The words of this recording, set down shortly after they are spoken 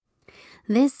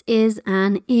This is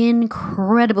an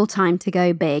incredible time to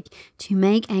go big, to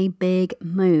make a big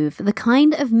move. The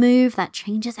kind of move that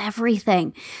changes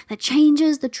everything, that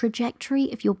changes the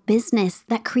trajectory of your business,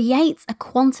 that creates a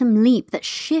quantum leap, that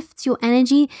shifts your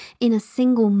energy in a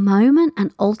single moment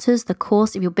and alters the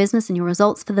course of your business and your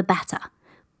results for the better.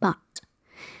 But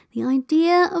the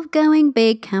idea of going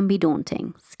big can be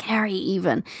daunting, scary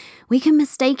even. We can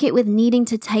mistake it with needing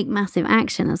to take massive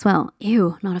action as well.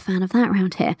 Ew, not a fan of that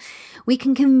around here. We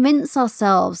can convince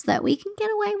ourselves that we can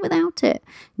get away without it.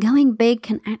 Going big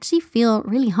can actually feel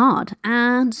really hard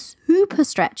and super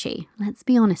stretchy. Let's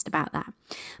be honest about that.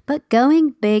 But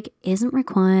going big isn't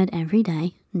required every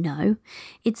day. No,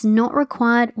 it's not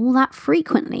required all that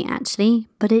frequently actually,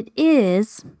 but it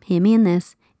is, hear me in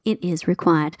this, it is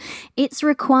required. It's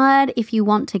required if you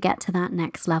want to get to that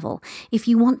next level, if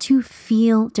you want to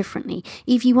feel differently,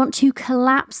 if you want to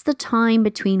collapse the time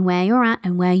between where you're at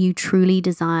and where you truly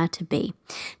desire to be.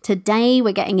 Today,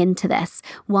 we're getting into this,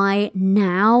 why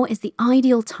now is the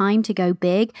ideal time to go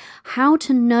big, how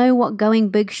to know what going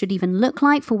big should even look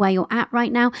like for where you're at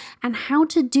right now, and how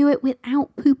to do it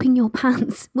without pooping your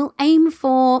pants. We'll aim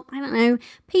for,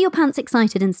 pee your pants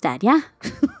excited instead, yeah?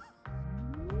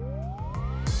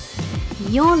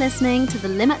 You're listening to the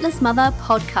Limitless Mother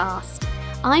podcast.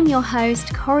 I'm your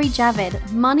host, Cori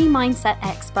Javid, money mindset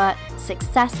expert,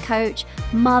 success coach,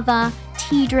 mother,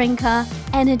 tea drinker,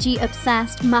 energy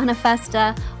obsessed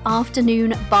manifester,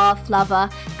 afternoon bath lover,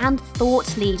 and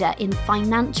thought leader in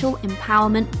financial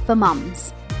empowerment for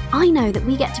mums. I know that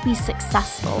we get to be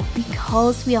successful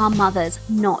because we are mothers,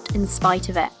 not in spite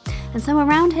of it. And so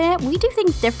around here, we do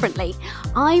things differently.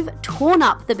 I've torn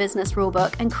up the business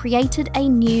rulebook and created a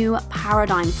new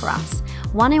paradigm for us,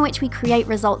 one in which we create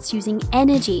results using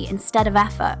energy instead of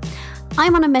effort.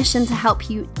 I'm on a mission to help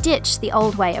you ditch the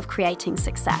old way of creating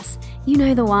success. You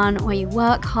know, the one where you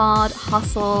work hard,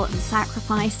 hustle, and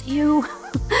sacrifice,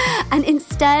 and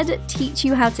instead teach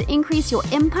you how to increase your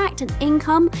impact and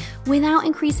income without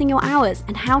increasing your hours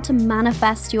and how to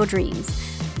manifest your dreams.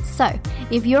 So,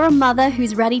 if you're a mother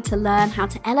who's ready to learn how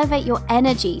to elevate your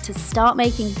energy to start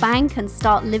making bank and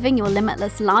start living your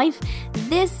limitless life,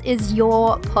 this is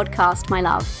your podcast, my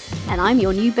love. And I'm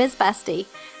your new biz bestie.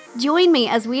 Join me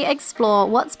as we explore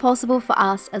what's possible for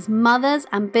us as mothers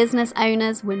and business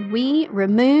owners when we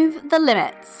remove the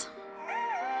limits.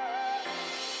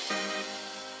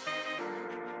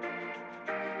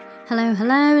 Hello,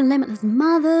 Limitless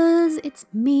Mothers. It's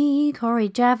me, Cori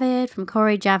Javid from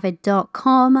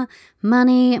CoriJavid.com,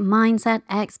 money, mindset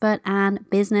expert, and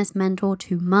business mentor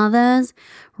to mothers.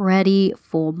 Ready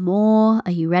for more?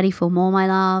 Are you ready for more, my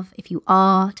love? If you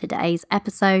are, today's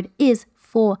episode is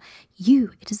for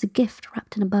you. It is a gift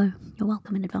wrapped in a bow. You're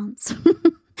welcome in advance.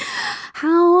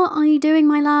 How are you doing,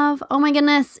 my love? Oh my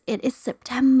goodness, it is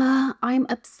September. I'm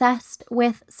obsessed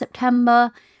with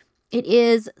September. It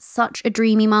is such a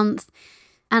dreamy month,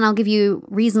 and I'll give you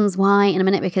reasons why in a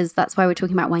minute, because that's why we're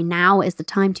talking about why now is the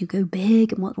time to go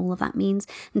big and what all of that means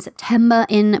in September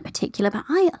in particular. But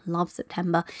I love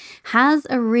September. Has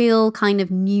a real kind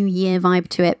of new year vibe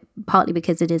to it, partly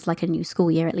because it is like a new school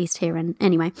year, at least here. And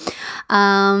anyway,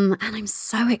 and I'm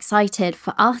so excited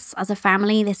for us as a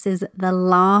family. This is the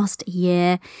last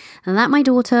year that my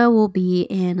daughter will be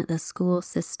in the school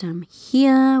system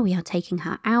here. We are taking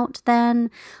her out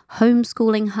then,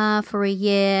 homeschooling her for a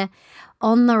year.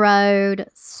 On the road,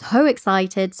 so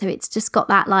excited. So it's just got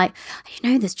that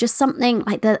there's just something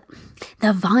like the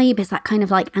vibe is that kind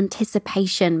of like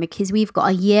anticipation, because we've got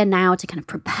a year now to kind of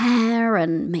prepare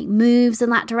and make moves in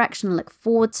that direction and look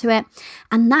forward to it.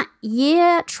 And that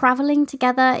year traveling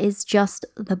together is just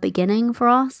the beginning for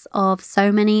us of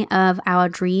so many of our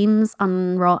dreams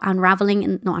unraveling,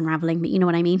 and not unraveling, but you know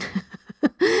what I mean.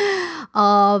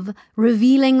 Of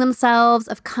revealing themselves,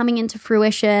 of coming into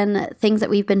fruition, things that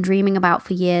we've been dreaming about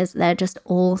for years. They're just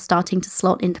all starting to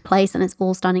slot into place, and it's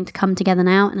all starting to come together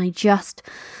now. And I just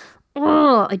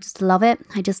love it.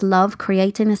 I just love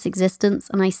creating this existence.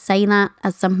 And I say that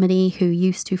as somebody who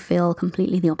used to feel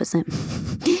completely the opposite.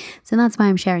 So that's why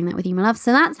I'm sharing that with you, my love.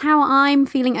 So that's how I'm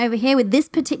feeling over here with this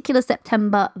particular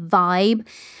September vibe.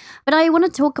 But I want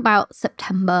to talk about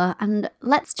September, and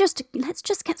let's just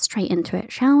get straight into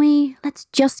it, shall we? Let's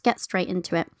just get straight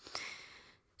into it.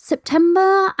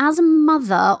 September as a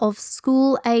mother of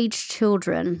school-age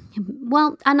children.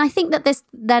 Well, and I think that this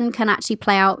then can actually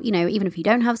play out, even if you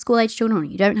don't have school-age children or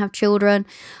you don't have children,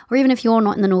 or even if you're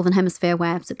not in the Northern Hemisphere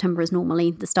where September is normally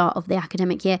the start of the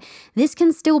academic year, this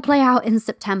can still play out in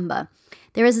September.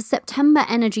 There is a September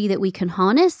energy that we can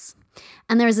harness.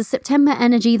 And there is a September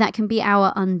energy that can be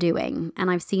our undoing. And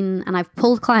I've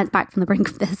pulled clients back from the brink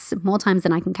of this more times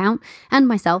than I can count, and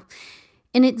myself.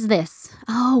 And it's this,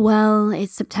 oh, well,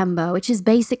 it's September, which is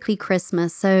basically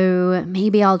Christmas, so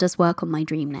maybe I'll just work on my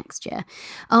dream next year.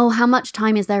 Oh, how much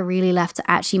time is there really left to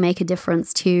actually make a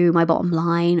difference to my bottom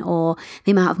line or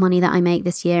the amount of money that I make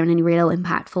this year in any real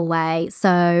impactful way?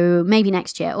 So maybe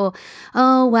next year. Or,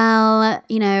 oh, well,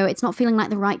 it's not feeling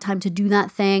like the right time to do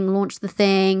that thing, launch the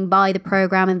thing, buy the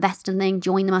program, invest in the thing,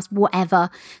 join the must, whatever.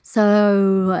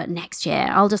 So next year,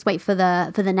 I'll just wait for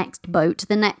the next boat,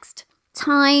 the next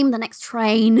time, the next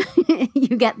train.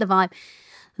 You get the vibe.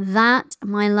 That,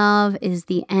 my love, is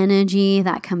the energy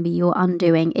that can be your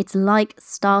undoing. It's like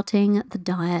starting the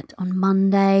diet on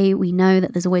Monday. We know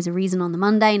that there's always a reason on the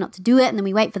Monday not to do it, and then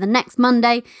we wait for the next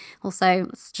Monday. Also,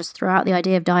 let's just throw out the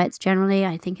idea of diets generally.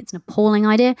 I think it's an appalling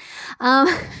idea.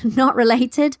 Not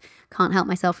related. Can't help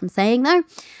myself from saying, though.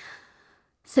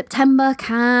 September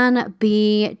can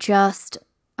be just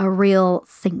a real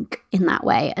sink in that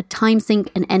way, a time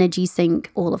sink, an energy sink,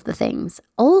 all of the things.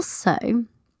 Also,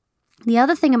 the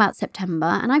other thing about September,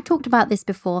 and I've talked about this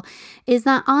before, is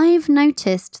that I've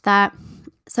noticed that,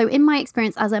 so in my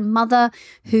experience as a mother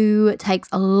who takes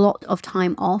a lot of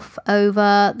time off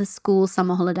over the school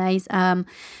summer holidays, and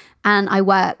I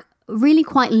work really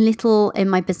quite little in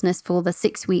my business for the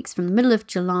 6 weeks from the middle of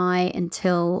July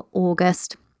until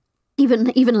August.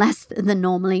 Even less than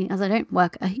normally, as I don't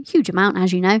work a huge amount,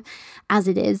 as you know, as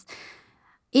it is.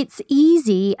 It's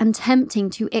easy and tempting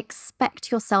to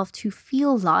expect yourself to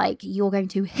feel like you're going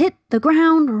to hit the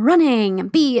ground running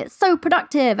and be so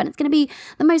productive, and it's going to be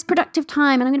the most productive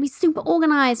time, and I'm going to be super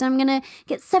organized, and I'm going to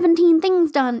get 17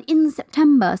 things done in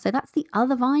September. So that's the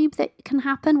other vibe that can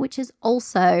happen, which is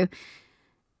also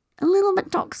a little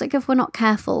bit toxic if we're not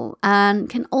careful, and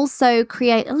can also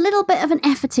create a little bit of an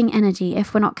efforting energy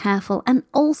if we're not careful. And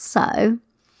also,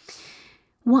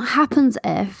 what happens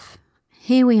if,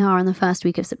 here we are in the first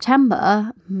week of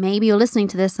September, maybe you're listening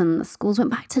to this and the schools went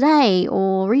back today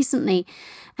or recently,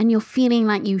 and you're feeling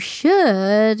like you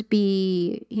should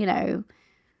be,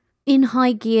 in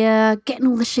high gear, getting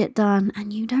all the shit done,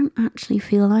 and you don't actually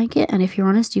feel like it. And if you're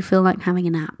honest, you feel like having a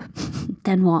nap.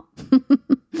 Then what?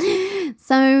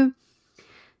 So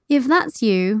if that's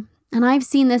you, and I've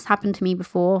seen this happen to me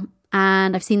before,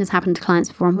 and I've seen this happen to clients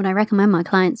before, and what I recommend my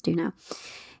clients do now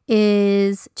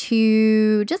is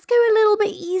to just go a little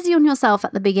bit easy on yourself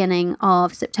at the beginning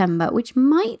of September, which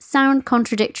might sound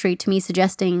contradictory to me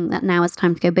suggesting that now is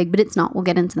time to go big, but it's not. We'll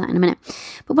get into that in a minute.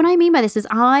 But what I mean by this is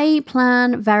I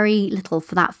plan very little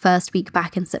for that first week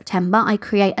back in September. I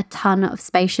create a ton of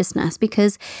spaciousness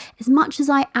because as much as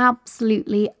I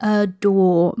absolutely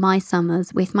adore my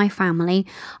summers with my family,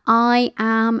 I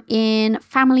am in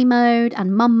family mode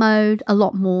and mum mode a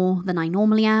lot more than I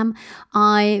normally am.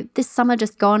 This summer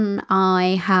just gone,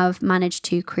 I have managed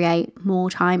to create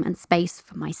more time and space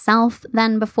for myself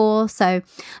than before. So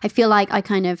I feel like I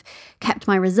kind of kept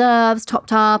my reserves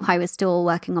topped up. I was still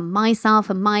working on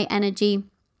myself and my energy,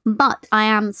 but I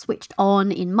am switched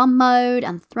on in mum mode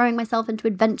and throwing myself into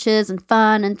adventures and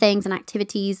fun and things and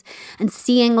activities and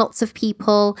seeing lots of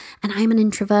people. And I'm an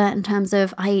introvert in terms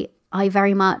of I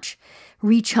very much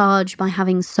recharge by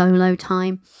having solo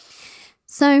time.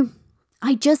 So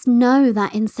I just know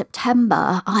that in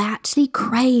September, I actually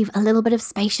crave a little bit of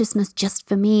spaciousness just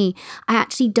for me. I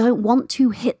actually don't want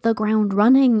to hit the ground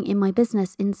running in my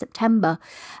business in September.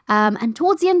 And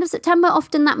towards the end of September,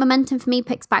 often that momentum for me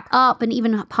picks back up and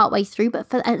even partway through. But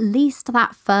for at least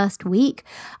that first week,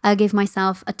 I give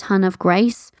myself a ton of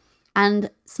grace and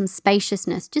some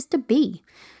spaciousness just to be,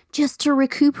 just to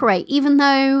recuperate, even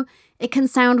though it can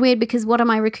sound weird because what am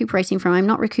I recuperating from? I'm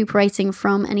not recuperating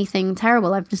from anything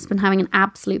terrible. I've just been having an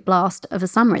absolute blast of a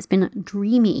summer. It's been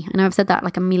dreamy. I know I've said that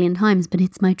like a million times, but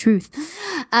it's my truth.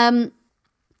 And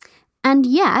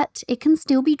yet it can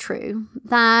still be true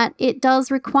that it does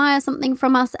require something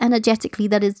from us energetically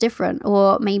that is different.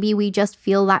 Or maybe we just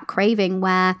feel that craving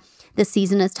where the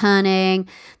season is turning.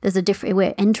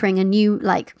 We're entering a new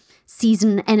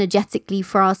season energetically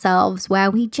for ourselves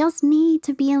where we just need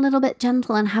to be a little bit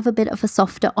gentle and have a bit of a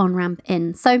softer on-ramp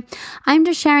in. So I'm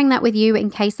just sharing that with you in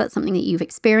case that's something that you've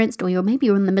experienced, or maybe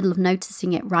you're in the middle of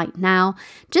noticing it right now.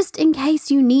 Just in case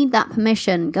you need that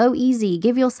permission, go easy,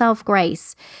 give yourself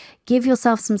grace, give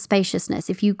yourself some spaciousness.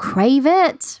 If you crave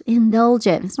it, indulge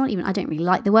it. I don't really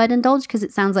like the word indulge because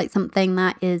it sounds like something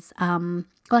that is, well,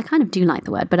 I kind of do like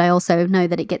the word, but I also know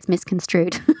that it gets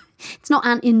misconstrued. It's not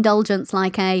an indulgence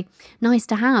like a nice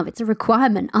to have. It's a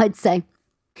requirement, I'd say.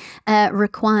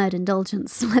 Required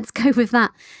indulgence. Let's go with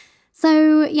that.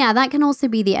 So yeah, that can also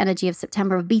be the energy of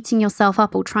September, of beating yourself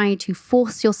up or trying to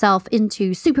force yourself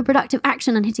into super productive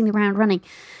action and hitting the ground running.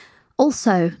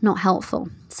 Also not helpful.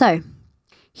 So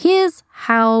Here's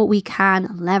how we can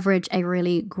leverage a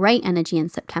really great energy in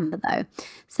September though.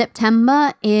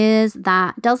 September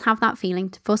does have that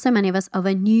feeling for so many of us of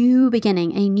a new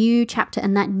beginning, a new chapter,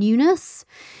 and that newness.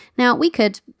 Now, we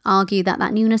could argue that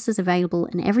newness is available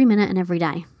in every minute and every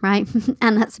day, right?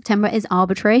 And that September is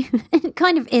arbitrary. It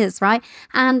kind of is, right?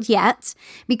 And yet,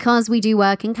 because we do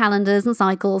work in calendars and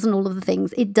cycles and all of the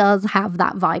things, it does have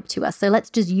that vibe to us. So let's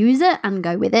just use it and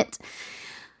go with it.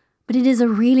 But it is a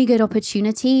really good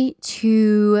opportunity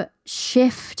to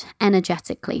shift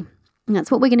energetically. And that's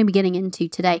what we're going to be getting into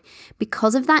today.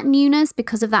 Because of that newness,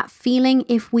 because of that feeling,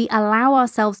 if we allow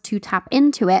ourselves to tap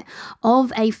into it,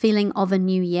 of a feeling of a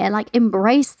new year, like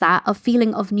embrace that, a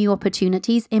feeling of new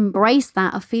opportunities, embrace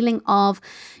that, a feeling of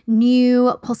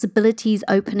new possibilities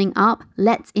opening up,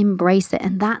 let's embrace it.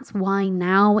 And that's why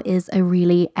now is a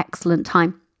really excellent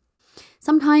time.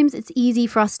 Sometimes it's easy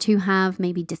for us to have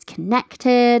maybe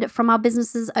disconnected from our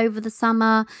businesses over the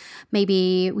summer.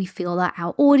 Maybe we feel that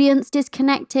our audience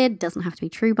disconnected. Doesn't have to be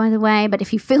true, by the way, but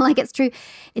if you feel like it's true,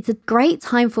 it's a great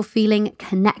time for feeling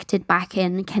connected back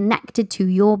in, connected to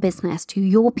your business, to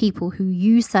your people who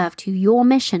you serve, to your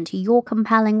mission, to your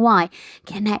compelling why.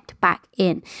 Connect back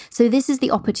in. So this is the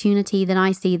opportunity that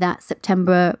I see that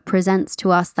September presents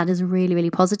to us that is really, really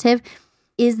positive.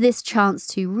 Is this chance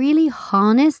to really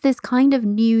harness this kind of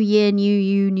new year, new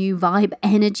you, new vibe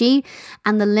energy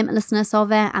and the limitlessness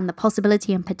of it and the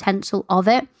possibility and potential of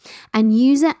it, and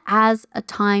use it as a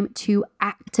time to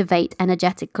activate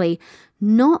energetically,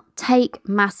 not take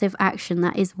massive action.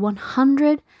 That is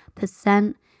 100%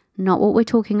 not what we're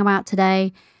talking about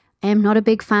today. I am not a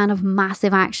big fan of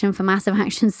massive action for massive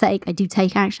action's sake. I do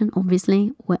take action,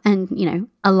 obviously, and,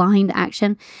 aligned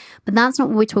action. But that's not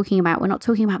what we're talking about. We're not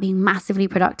talking about being massively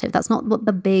productive. That's not what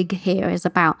the big here is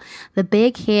about. The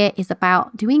big here is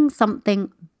about doing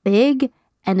something big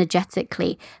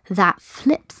energetically that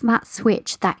flips that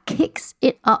switch, that kicks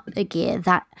it up a gear,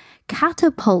 that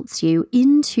catapults you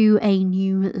into a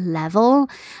new level.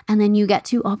 And then you get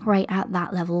to operate at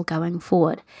that level going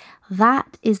forward.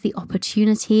 That is the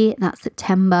opportunity that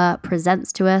September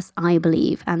presents to us, I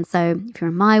believe. And so if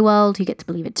you're in my world, you get to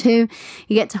believe it too.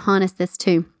 You get to harness this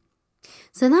too.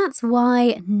 So that's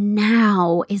why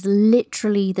now is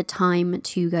literally the time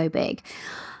to go big.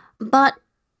 But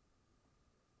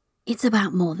it's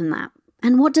about more than that.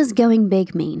 And what does going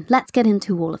big mean? Let's get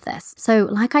into all of this. So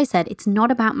like I said, it's not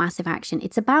about massive action.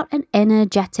 It's about an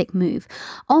energetic move.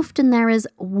 Often there is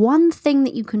one thing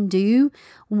that you can do,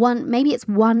 maybe it's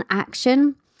one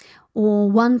action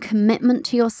or one commitment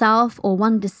to yourself or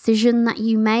one decision that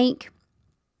you make,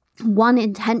 one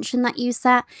intention that you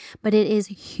set, but it is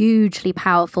hugely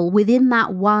powerful. Within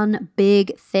that one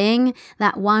big thing,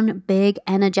 that one big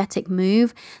energetic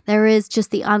move, there is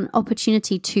just the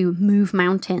opportunity to move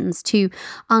mountains, to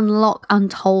unlock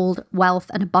untold wealth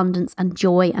and abundance and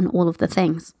joy and all of the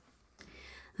things.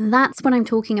 That's what I'm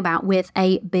talking about with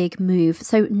a big move.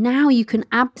 So now you can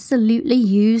absolutely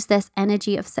use this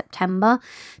energy of September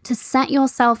to set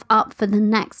yourself up for the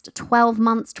next 12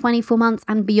 months, 24 months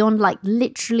and beyond, like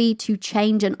literally to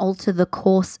change and alter the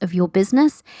course of your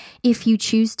business if you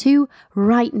choose to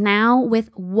right now with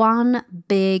one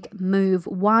big move,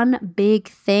 one big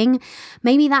thing.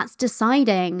 Maybe that's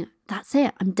deciding that's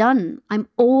it. I'm done. I'm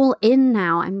all in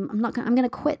now. I'm going to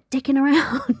quit dicking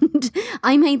around.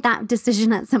 I made that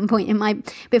decision at some point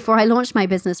before I launched my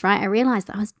business, right? I realized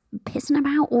that I was pissing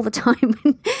about all the time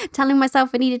telling myself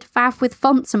I needed to faff with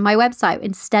fonts on my website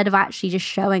instead of actually just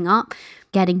showing up,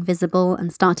 getting visible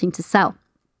and starting to sell.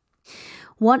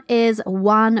 What is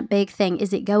one big thing?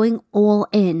 Is it going all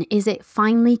in? Is it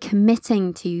finally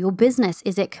committing to your business?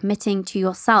 Is it committing to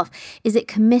yourself? Is it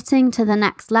committing to the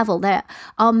next level? There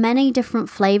are many different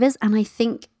flavors. And I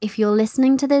think if you're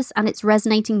listening to this and it's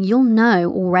resonating, you'll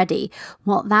know already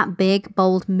what that big,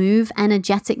 bold move,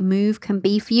 energetic move can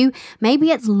be for you.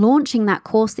 Maybe it's launching that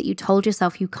course that you told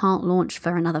yourself you can't launch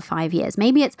for another 5 years.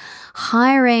 Maybe it's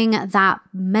hiring that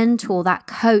mentor, that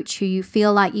coach who you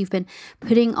feel like you've been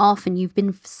putting off and you've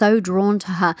been so drawn to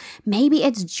her. Maybe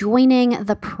it's joining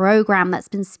the program that's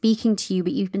been speaking to you,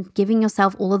 but you've been giving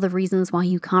yourself all of the reasons why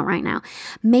you can't right now.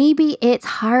 Maybe it's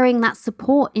hiring that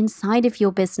support inside of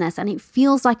your business and it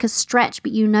feels like a stretch,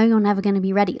 but you know you're never going to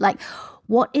be ready. Like,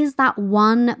 what is that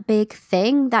one big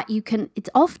thing that you can, it's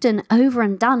often over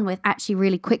and done with actually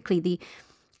really quickly. The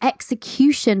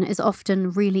execution is often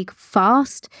really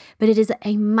fast, but it is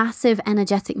a massive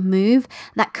energetic move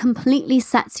that completely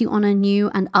sets you on a new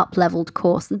and up-leveled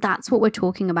course. That's what we're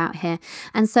talking about here.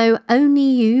 And so only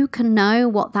you can know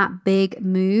what that big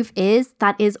move is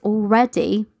that is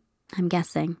already, I'm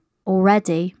guessing, am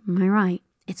I right?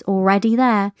 It's already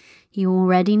there. You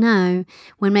already know.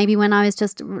 When I was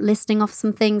just listing off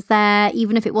some things there,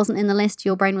 even if it wasn't in the list,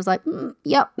 your brain was like,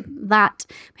 yep, that.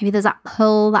 Maybe there's that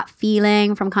pull, that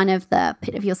feeling from kind of the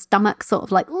pit of your stomach, sort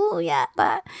of like, oh yeah,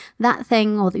 that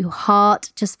thing, or your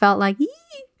heart just felt like,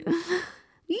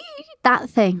 that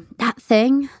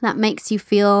thing that makes you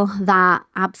feel that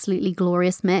absolutely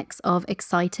glorious mix of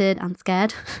excited and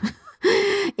scared,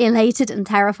 elated and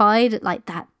terrified, like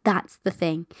that's the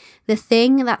thing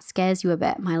that scares you a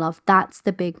bit, my love. That's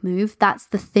the big move. That's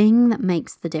the thing that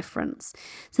makes the difference.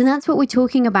 So that's what we're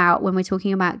talking about when we're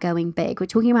talking about going big. We're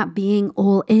talking about being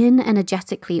all in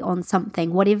energetically on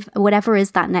something, whatever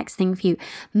is that next thing for you,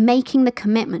 making the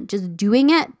commitment, just doing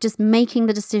it, just making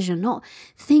the decision, not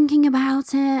thinking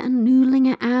about it and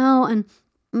noodling it out and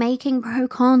making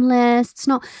pro-con lists,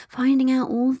 not finding out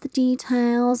all of the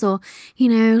details or,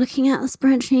 looking at the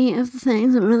spreadsheet of the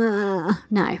things.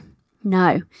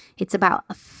 No. It's about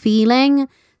a feeling,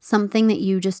 something that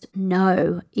you just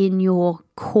know in your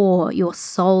core. Your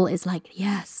soul is like,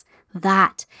 yes,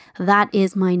 that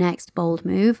is my next bold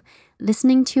move.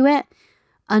 Listening to it,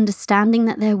 understanding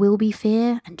that there will be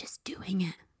fear, and just doing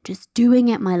it. Just doing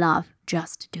it, my love.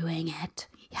 Just doing it.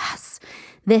 Yes.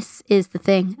 This is the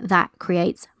thing that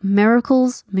creates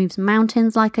miracles, moves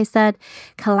mountains, like I said,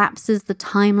 collapses the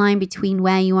timeline between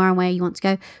where you are and where you want to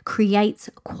go, creates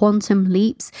quantum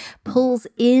leaps, pulls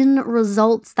in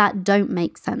results that don't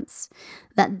make sense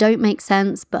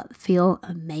but feel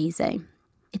amazing.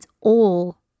 It's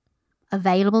all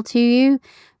available to you,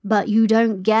 but you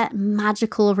don't get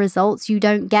magical results. You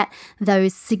don't get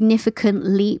those significant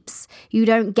leaps. You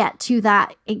don't get to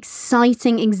that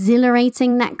exciting,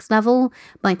 exhilarating next level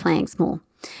by playing small,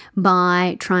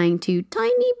 by trying to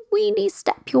tiny, weeny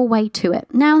step your way to it.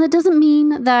 Now, that doesn't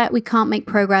mean that we can't make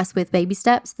progress with baby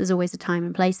steps. There's always a time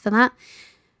and place for that.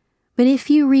 But if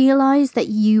you realize that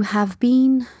you have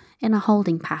been in a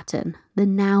holding pattern,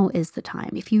 then now is the time.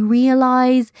 If you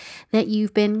realize that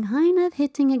you've been kind of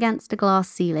hitting against a glass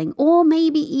ceiling, or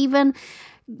maybe even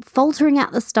faltering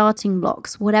at the starting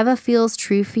blocks, whatever feels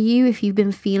true for you, if you've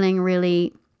been feeling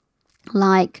really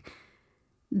like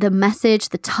the message,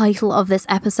 the title of this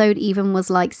episode even was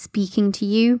like speaking to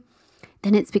you,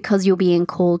 then it's because you're being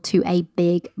called to a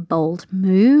big, bold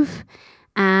move,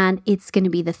 and it's going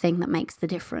to be the thing that makes the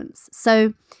difference.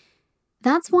 So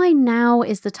that's why now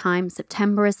is the time.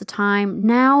 September is the time.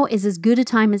 Now is as good a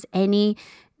time as any.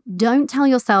 Don't tell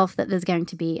yourself that there's going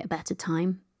to be a better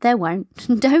time. There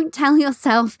won't. Don't tell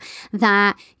yourself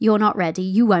that you're not ready.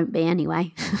 You won't be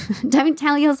anyway. Don't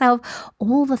tell yourself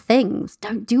all the things.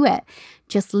 Don't do it.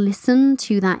 Just listen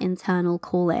to that internal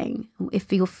calling.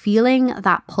 If you're feeling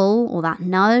that pull or that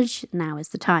nudge, now is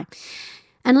the time.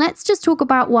 And let's just talk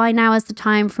about why now is the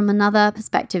time from another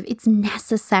perspective. It's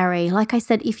necessary. Like I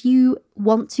said, if you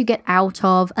want to get out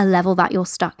of a level that you're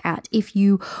stuck at, if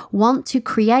you want to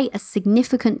create a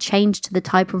significant change to the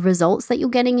type of results that you're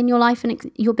getting in your life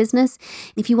and your business,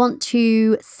 if you want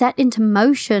to set into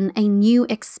motion a new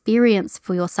experience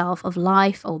for yourself of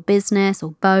life or business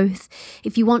or both,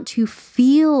 if you want to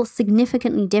feel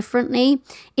significantly differently,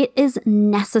 it is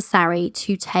necessary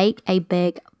to take a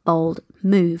big, bold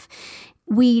move.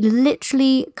 We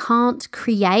literally can't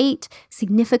create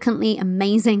significantly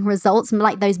amazing results,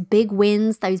 like those big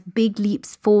wins, those big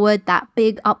leaps forward, that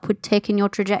big upward tick in your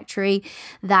trajectory,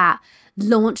 that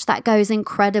launch that goes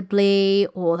incredibly,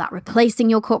 or that replacing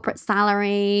your corporate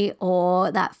salary,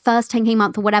 or that first 10K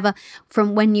month or whatever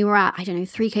from when you were at,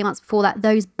 3K months before that.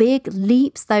 Those big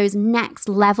leaps, those next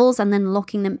levels, and then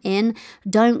locking them in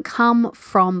don't come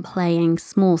from playing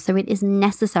small. So it is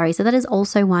necessary. So that is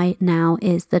also why now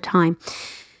is the time.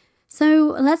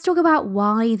 So let's talk about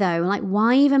why though, like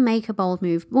why even make a bold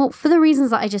move? Well, for the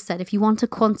reasons that I just said. If you want a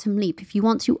quantum leap, if you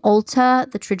want to alter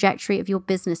the trajectory of your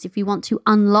business, if you want to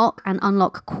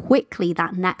unlock quickly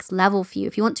that next level for you,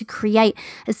 if you want to create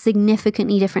a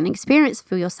significantly different experience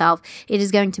for yourself, it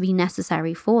is going to be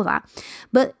necessary for that.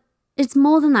 But it's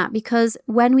more than that, because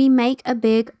when we make a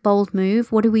big, bold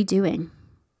move, what are we doing?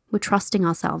 We're trusting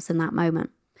ourselves in that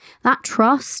moment. That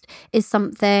trust is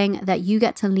something that you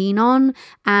get to lean on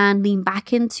and lean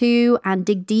back into and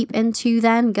dig deep into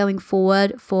then going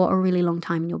forward for a really long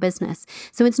time in your business.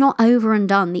 So it's not over and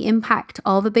done. The impact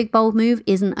of a big, bold move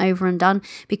isn't over and done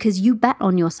because you bet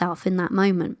on yourself in that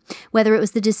moment. Whether it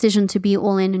was the decision to be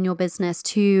all in your business,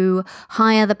 to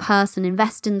hire the person,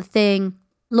 invest in the thing,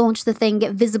 launch the thing,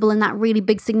 get visible in that really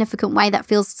big, significant way that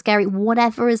feels scary,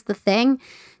 whatever is the thing,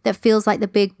 that feels like the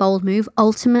big, bold move,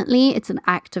 ultimately, it's an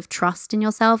act of trust in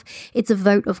yourself. It's a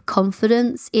vote of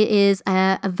confidence. It is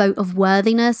a vote of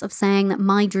worthiness, of saying that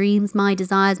my dreams, my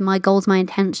desires, my goals, my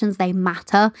intentions, they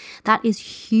matter. That is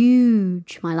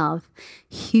huge, my love,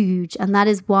 huge. And that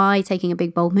is why taking a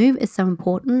big, bold move is so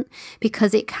important,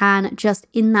 because it can just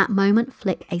in that moment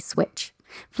flick a switch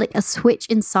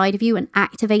inside of you and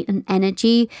activate an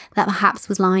energy that perhaps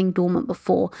was lying dormant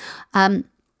before.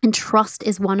 And trust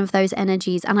is one of those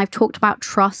energies. And I've talked about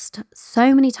trust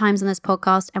so many times in this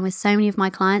podcast and with so many of my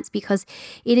clients, because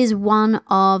it is one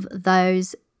of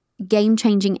those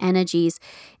game-changing energies.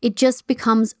 It just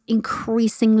becomes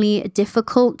increasingly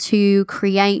difficult to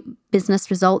create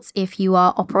business results if you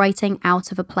are operating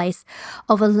out of a place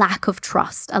of a lack of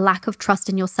trust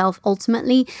in yourself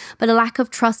ultimately, but a lack of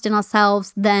trust in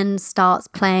ourselves then starts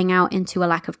playing out into a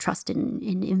lack of trust in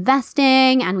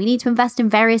investing. And we need to invest in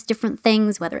various different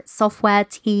things, whether it's software,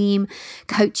 team,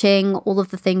 coaching, all of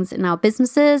the things in our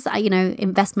businesses.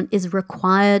 Investment is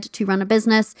required to run a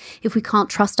business. If we can't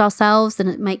trust ourselves, then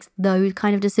it makes those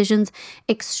kind of decisions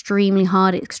extremely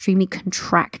hard, extremely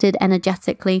contracted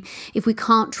energetically. If we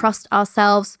can't trust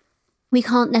ourselves, we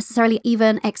can't necessarily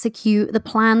even execute the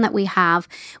plan that we have.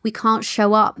 We can't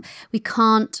show up. We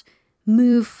can't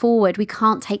move forward. We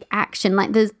can't take action.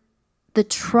 Like the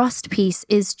trust piece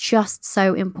is just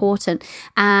so important.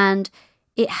 And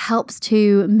it helps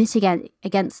to mitigate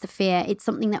against the fear. It's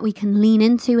something that we can lean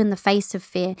into in the face of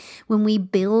fear. When we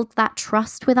build that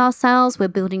trust with ourselves, we're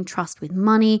building trust with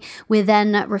money. We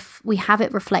have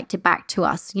it reflected back to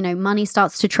us. Money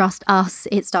starts to trust us.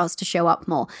 It starts to show up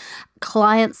more.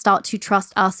 Clients start to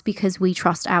trust us because we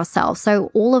trust ourselves.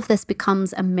 So all of this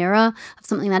becomes a mirror of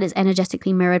something that is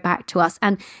energetically mirrored back to us.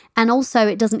 And also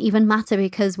it doesn't even matter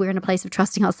because we're in a place of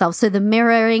trusting ourselves. So the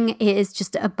mirroring is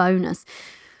just a bonus.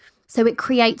 So it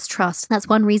creates trust. That's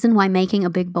one reason why making a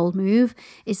big, bold move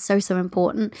is so, so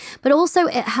important. But also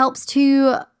it helps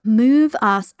to move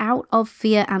us out of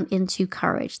fear and into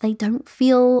courage. They don't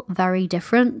feel very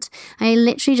different. I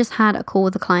literally just had a call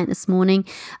with a client this morning.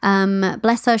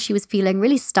 Bless her, she was feeling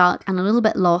really stuck and a little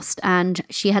bit lost, and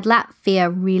she had let fear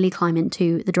really climb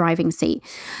into the driving seat.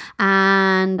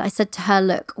 And I said to her,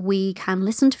 look, we can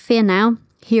listen to fear now,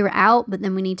 hear it out, but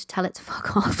then we need to tell it to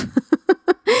fuck off.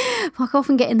 Fuck off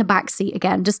and get in the back seat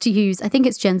again, just to use, I think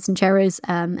it's Jen Sincero's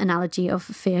analogy of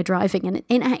fear driving. And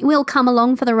it will come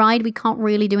along for the ride. We can't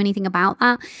really do anything about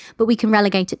that, but we can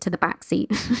relegate it to the back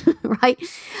seat, right?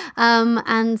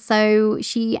 And so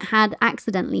she had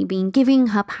accidentally been giving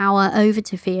her power over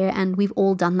to fear. And we've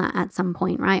all done that at some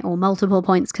point, right? Or multiple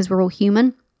points, because we're all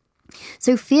human.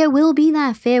 So fear will be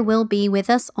there. Fear will be with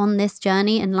us on this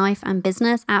journey in life and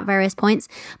business at various points.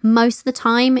 Most of the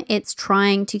time, it's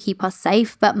trying to keep us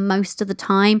safe, but most of the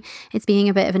time, it's being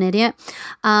a bit of an idiot.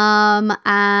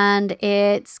 And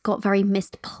it's got very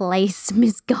misplaced,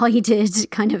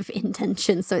 misguided kind of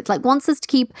intentions. So it's like wants to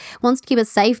keep us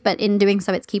safe, but in doing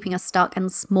so, it's keeping us stuck and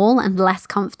small and less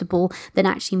comfortable than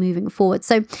actually moving forward.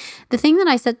 So the thing that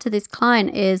I said to this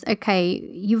client is, okay,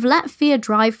 you've let fear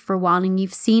drive for a while and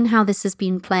you've seen how this has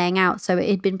been playing out. So it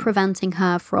had been preventing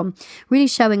her from really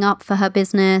showing up for her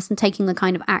business and taking the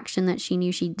kind of action that she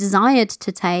knew she desired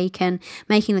to take and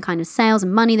making the kind of sales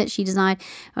and money that she desired.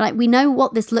 Like, we know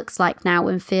what this looks like now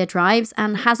when fear drives,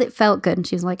 and has it felt good? And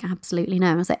she was like, absolutely no.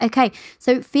 And I was like, okay,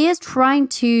 so fear's trying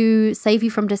to save you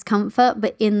from discomfort,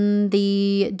 but in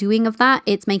the doing of that,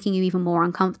 it's making you even more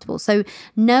uncomfortable. So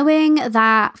knowing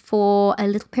that for a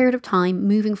little period of time,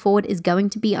 moving forward is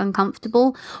going to be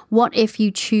uncomfortable, what if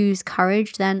you choose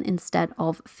courage then instead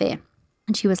of fear?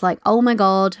 And she was like, oh my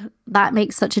God, that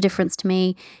makes such a difference to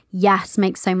me. Yes,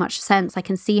 makes so much sense. I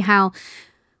can see how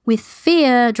with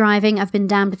fear driving, I've been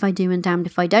damned if I do and damned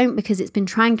if I don't, because it's been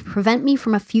trying to prevent me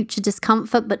from a future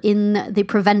discomfort. But in the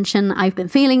prevention, I've been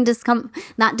feeling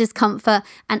that discomfort.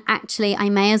 And actually, I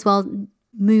may as well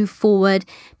move forward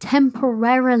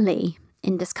temporarily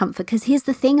in discomfort. Because here's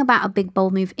the thing about a big,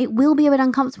 bold move. It will be a bit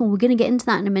uncomfortable. We're going to get into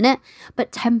that in a minute,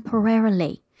 but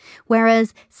temporarily.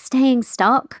 Whereas staying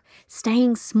stuck,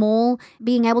 staying small,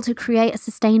 being able to create a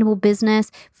sustainable business,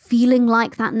 feeling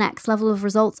like that next level of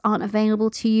results aren't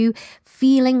available to you,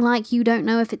 feeling like you don't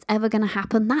know if it's ever going to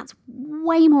happen, that's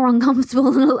way more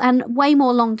uncomfortable and way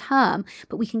more long term,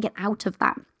 but we can get out of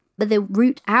that. But the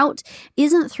route out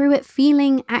isn't through it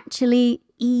feeling actually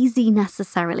easy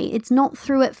necessarily. It's not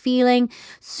through it feeling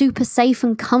super safe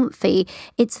and comfy.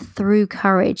 It's through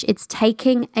courage. It's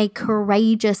taking a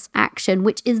courageous action,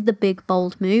 which is the big,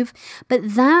 bold move.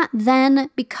 But that then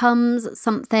becomes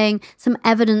some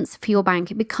evidence for your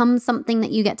bank. It becomes something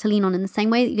that you get to lean on in the same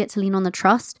way that you get to lean on the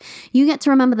trust. You get to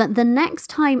remember that the next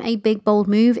time a big, bold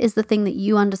move is the thing that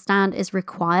you understand is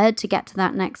required to get to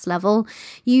that next level.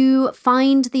 You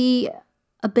find the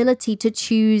ability to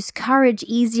choose courage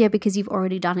easier because you've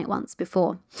already done it once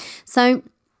before. So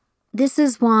this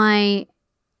is why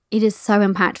it is so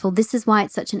impactful. This is why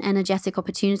it's such an energetic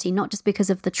opportunity, not just because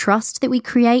of the trust that we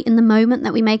create in the moment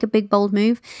that we make a big, bold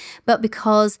move, but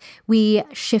because we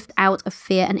shift out of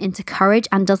fear and into courage.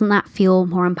 And doesn't that feel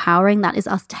more empowering? That is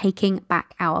us taking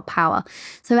back our power.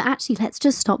 So actually, let's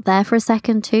just stop there for a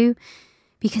second too,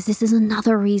 because this is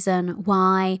another reason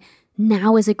why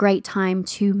now is a great time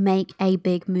to make a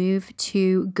big move,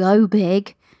 to go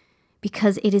big,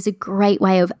 because it is a great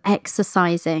way of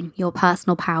exercising your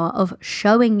personal power, of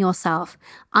showing yourself,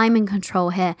 I'm in control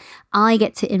here. I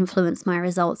get to influence my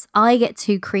results. I get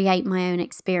to create my own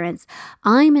experience.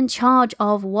 I'm in charge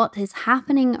of what is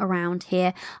happening around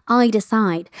here. I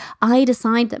decide. I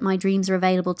decide that my dreams are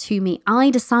available to me. I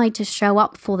decide to show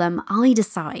up for them. I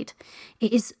decide.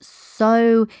 It is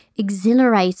so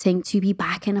exhilarating to be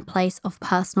back in a place of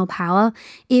personal power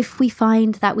if we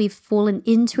find that we've fallen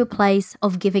into a place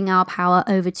of giving our power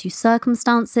over to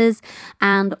circumstances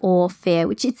and or fear,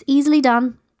 which it's easily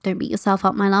done. Don't beat yourself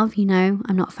up, my love. You know,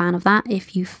 I'm not a fan of that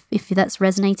if that's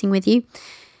resonating with you.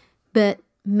 But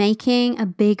making a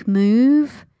big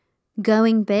move,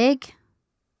 going big,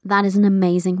 that is an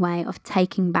amazing way of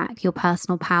taking back your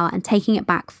personal power and taking it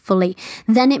back fully.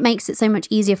 Then it makes it so much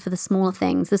easier for the smaller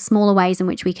things, the smaller ways in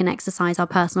which we can exercise our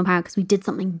personal power because we did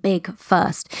something big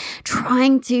first.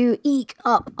 Trying to eke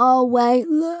up our way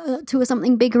to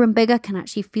something bigger and bigger can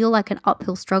actually feel like an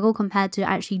uphill struggle compared to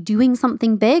actually doing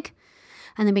something big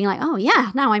and then being like, oh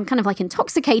yeah, now I'm kind of like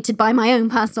intoxicated by my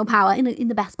own personal power in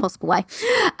the best possible way.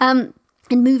 And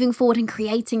moving forward and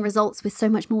creating results with so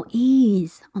much more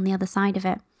ease on the other side of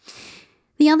it.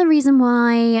 The other reason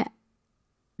why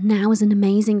now is an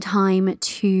amazing time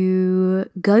to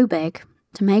go big,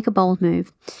 to make a bold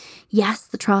move. Yes,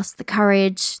 the trust, the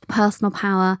courage, the personal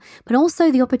power, but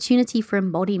also the opportunity for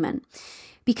embodiment.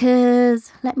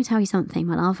 Because let me tell you something,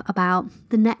 my love, about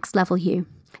the next level you.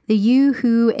 The you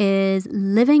who is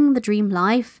living the dream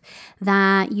life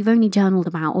that you've only journaled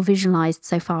about or visualized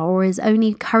so far, or is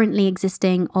only currently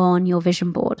existing on your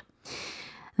vision board.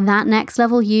 That next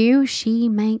level you, she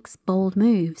makes bold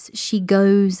moves. She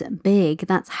goes big.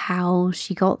 That's how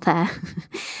she got there.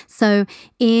 So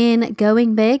in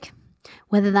going big,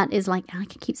 whether that is like I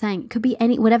can keep saying, it could be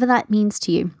whatever that means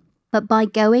to you. But by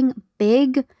going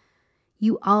big,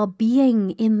 you are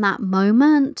being in that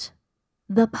moment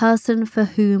the person for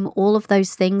whom all of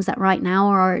those things that right now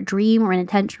are a dream or an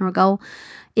intention or a goal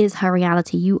is her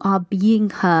reality. You are being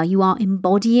her. You are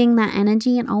embodying that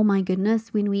energy. And oh my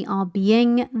goodness, when we are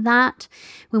being that,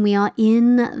 when we are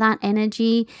in that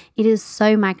energy, it is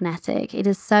so magnetic. It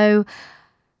is so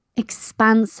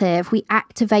expansive. We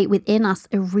activate within us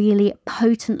a really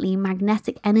potently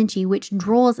magnetic energy which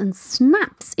draws and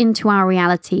snaps into our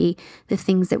reality the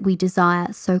things that we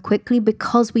desire so quickly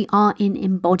because we are in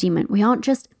embodiment. We aren't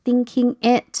just thinking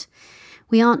it.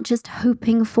 We aren't just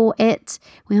hoping for it.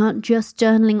 We aren't just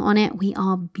journaling on it. We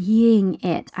are being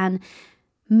it. And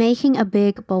making a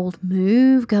big, bold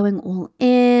move, going all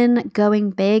in, going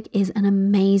big is an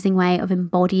amazing way of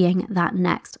embodying that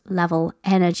next level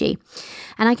energy.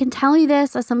 And I can tell you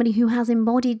this as somebody who has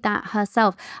embodied that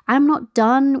herself. I'm not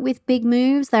done with big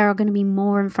moves. There are going to be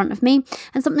more in front of me.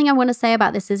 And something I want to say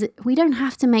about this is we don't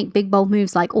have to make big, bold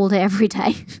moves like all day, every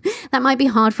day. That might be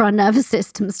hard for our nervous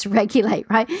systems to regulate,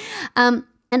 right? And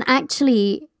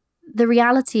actually, the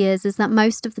reality is that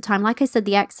most of the time, like I said,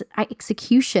 the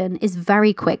execution is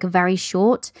very quick, very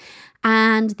short.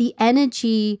 And the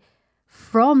energy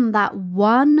from that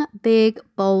one big,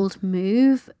 bold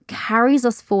move carries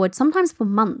us forward, sometimes for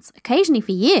months, occasionally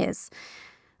for years.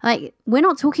 Like, we're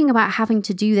not talking about having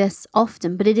to do this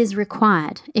often, but it is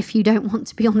required if you don't want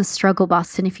to be on the struggle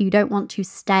bus and if you don't want to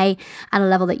stay at a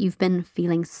level that you've been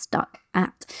feeling stuck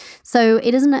at. So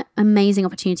it is an amazing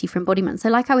opportunity for embodiment. So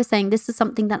like I was saying, this is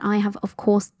something that I have, of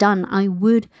course, done. I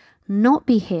would not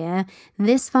be here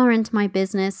this far into my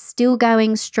business, still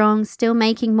going strong, still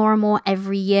making more and more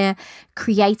every year,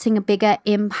 creating a bigger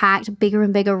impact, bigger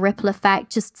and bigger ripple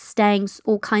effect, just staying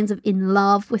all kinds of in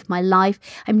love with my life.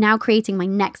 I'm now creating my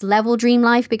next level dream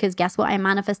life because guess what? I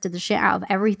manifested the shit out of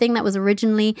everything that was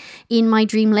originally in my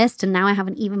dream list. And now I have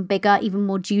an even bigger, even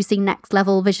more juicy next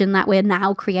level vision that we're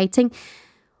now creating.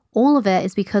 all of it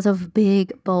is because of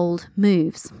big, bold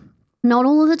moves. Not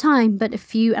all of the time, but a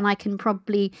few, and I can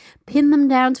probably pin them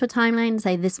down to a timeline and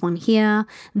say this one here,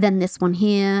 then this one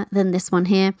here, then this one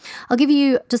here. I'll give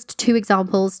you just 2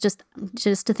 examples just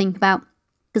to think about,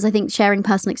 because I think sharing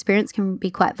personal experience can be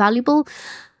quite valuable.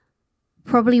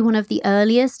 Probably one of the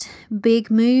earliest big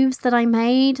moves that I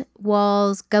made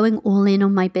was going all in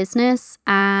on my business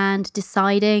and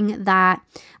deciding that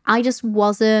I just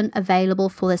wasn't available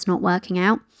for this not working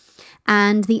out.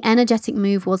 And the energetic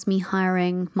move was me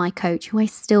hiring my coach, who I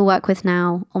still work with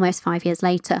now, almost 5 years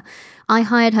later. I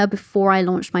hired her before I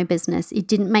launched my business. It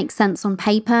didn't make sense on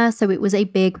paper, so it was a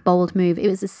big, bold move. It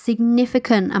was a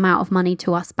significant amount of money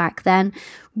to us back then.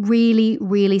 Really,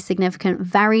 really significant,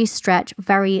 very stretched,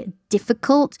 very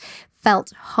difficult.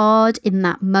 Felt hard in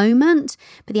that moment,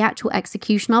 but the actual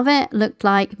execution of it looked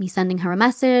like me sending her a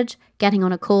message, getting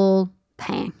on a call,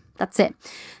 paying. That's it.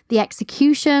 The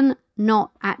execution,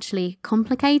 not actually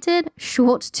complicated,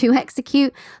 short to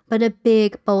execute, but a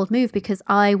big, bold move because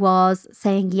I was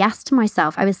saying yes to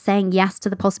myself. I was saying yes to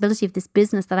the possibility of this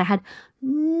business that I had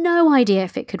no idea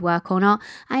if it could work or not.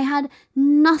 I had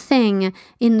nothing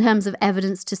in terms of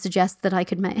evidence to suggest that I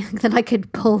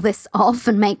could pull this off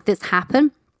and make this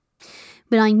happen.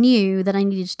 But I knew that I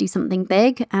needed to do something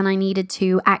big and I needed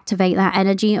to activate that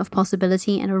energy of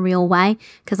possibility in a real way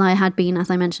because I had been, as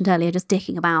I mentioned earlier, just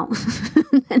dicking about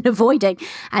and avoiding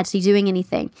actually doing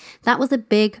anything. That was a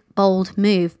big, bold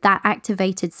move that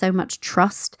activated so much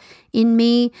trust in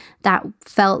me. That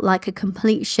felt like a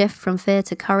complete shift from fear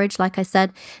to courage. Like I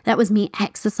said, that was me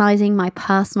exercising my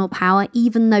personal power,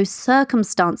 even though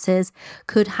circumstances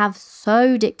could have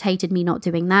so dictated me not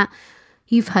doing that.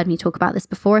 You've heard me talk about this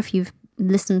before if you've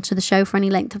listened to the show for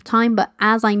any length of time, but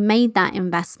as I made that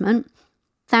investment,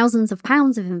 thousands of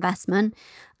pounds of investment,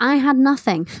 I had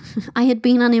nothing. I had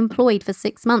been unemployed for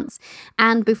 6 months.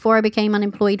 And before I became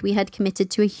unemployed, we had committed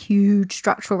to a huge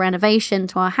structural renovation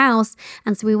to our house.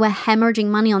 And so we were hemorrhaging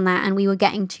money on that and we were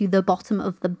getting to the bottom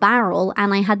of the barrel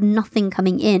and I had nothing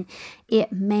coming in.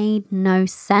 It made no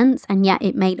sense. And yet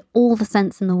it made all the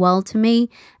sense in the world to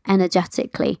me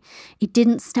energetically. It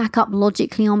didn't stack up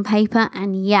logically on paper.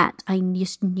 And yet I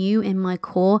just knew in my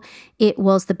core it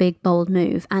was the big, bold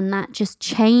move. And that just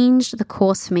changed the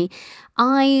course for me.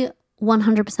 I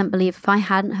 100% believe if I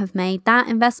hadn't have made that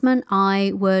investment,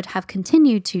 I would have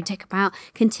continued to tick about,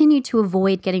 continued to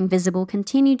avoid getting visible,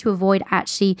 continued to avoid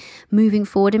actually moving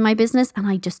forward in my business. And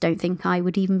I just don't think I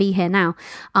would even be here now.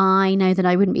 I know that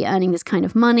I wouldn't be earning this kind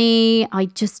of money. I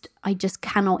just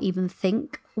cannot even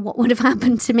think what would have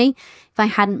happened to me if I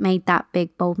hadn't made that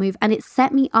big, bold move. And it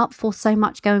set me up for so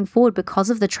much going forward because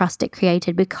of the trust it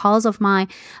created, because of my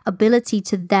ability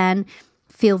to then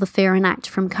feel the fear and act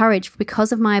from courage,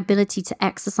 because of my ability to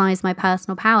exercise my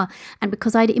personal power, and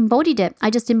because I'd embodied it.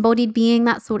 I just embodied being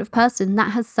that sort of person.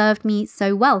 That has served me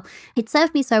so well. It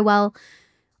served me so well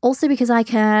also because I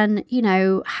can,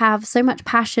 have so much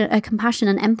compassion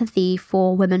and empathy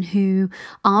for women who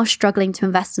are struggling to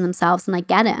invest in themselves. And I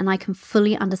get it. And I can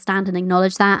fully understand and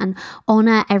acknowledge that and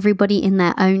honor everybody in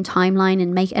their own timeline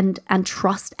and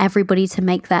trust everybody to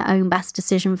make their own best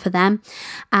decision for them.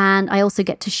 And I also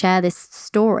get to share this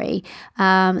story.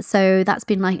 So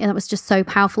that was just so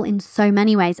powerful in so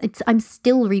many ways. I'm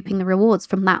still reaping the rewards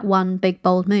from that one big,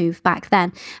 bold move back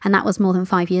then. And that was more than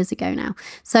 5 years ago now.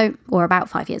 Or about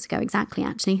 5 years ago exactly,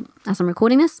 actually, as I'm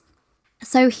recording this.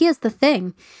 So here's the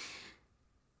thing.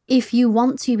 If you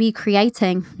want to be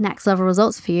creating next level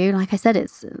results for you, like I said,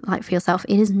 it's like for yourself,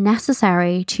 it is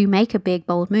necessary to make a big,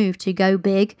 bold move, to go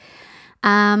big.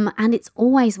 And it's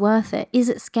always worth it. Is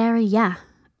it scary? Yeah.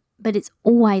 But it's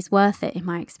always worth it in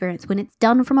my experience when it's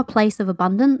done from a place of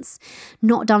abundance,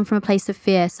 not done from a place of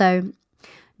fear. So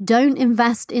don't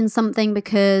invest in something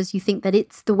because you think that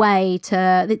it's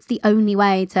the only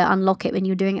way to unlock it when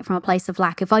you're doing it from a place of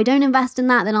lack. If I don't invest in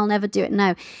that, then I'll never do it.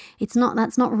 No, it's not.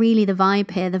 That's not really the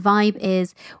vibe here. The vibe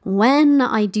is when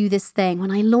I do this thing, when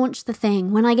I launch the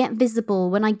thing, when I get visible,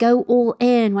 when I go all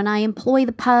in, when I employ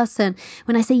the person,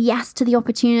 when I say yes to the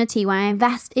opportunity, when I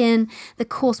invest in the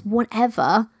course,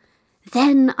 whatever,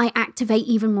 then I activate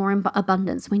even more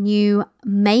abundance. When you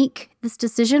make this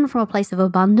decision from a place of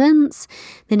abundance,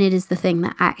 then it is the thing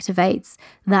that activates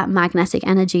that magnetic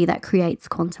energy that creates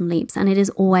quantum leaps. And it is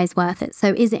always worth it.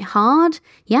 So is it hard?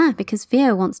 Yeah, because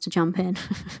fear wants to jump in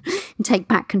and take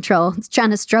back control. It's trying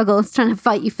to struggle. It's trying to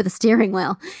fight you for the steering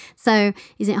wheel. So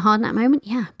is it hard in that moment?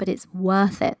 Yeah, but it's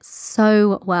worth it.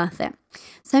 So worth it.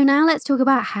 So now let's talk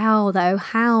about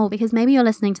how, because maybe you're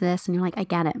listening to this and you're like, I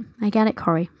get it,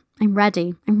 Corey. I'm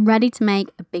ready. I'm ready to make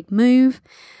a big move.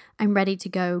 I'm ready to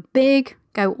go big,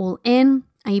 go all in.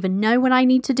 I even know what I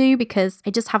need to do because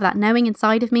I just have that knowing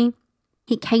inside of me.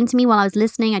 It came to me while I was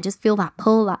listening. I just feel that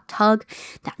pull, that tug,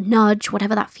 that nudge,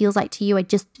 whatever that feels like to you. I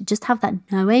just have that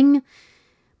knowing,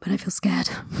 but I feel scared.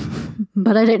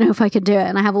 But I don't know if I could do it.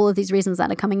 And I have all of these reasons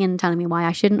that are coming in and telling me why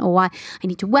I shouldn't or why I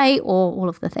need to wait or all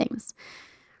of the things.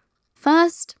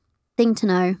 First thing to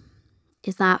know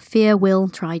is that fear will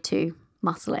try to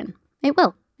muscle in. It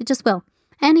will. It just will.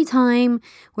 Anytime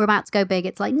we're about to go big,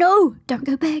 it's like, no, don't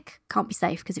go big. Can't be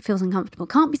safe because it feels uncomfortable.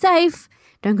 Can't be safe.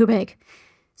 Don't go big.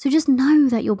 So just know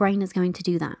that your brain is going to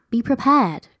do that. Be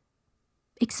prepared.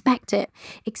 Expect it.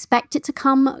 Expect it to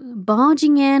come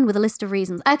barging in with a list of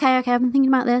reasons. Okay, I've been thinking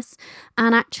about this.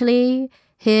 And actually,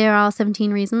 here are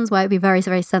 17 reasons why it would be very,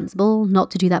 very sensible not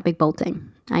to do that big bold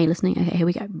thing. Are you listening? Okay, here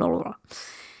we go. Blah, blah, blah.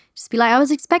 Just be like, I was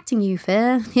expecting you,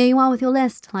 fear. Here you are with your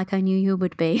list, like I knew you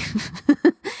would be.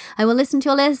 I will listen to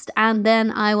your list and then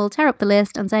I will tear up the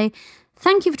list and say,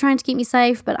 thank you for trying to keep me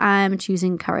safe, but I'm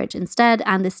choosing courage instead.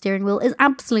 And this steering wheel is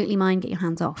absolutely mine. Get your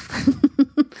hands off.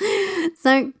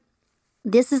 So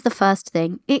this is the first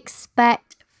thing.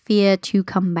 Expect fear to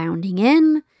come bounding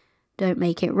in. Don't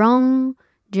make it wrong.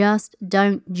 Just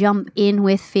don't jump in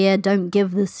with fear. Don't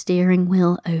give the steering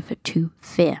wheel over to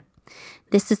fear.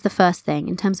 This is the first thing.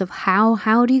 In terms of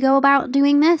how do you go about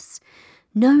doing this?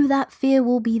 Know that fear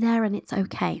will be there and it's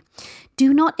okay.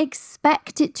 Do not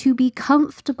expect it to be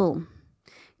comfortable.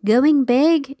 Going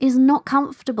big is not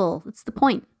comfortable. That's the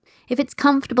point. If it's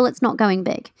comfortable, it's not going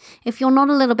big. If you're not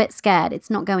a little bit scared, it's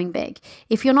not going big.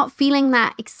 If you're not feeling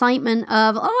that excitement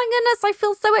of, oh my goodness, I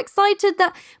feel so excited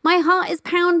that my heart is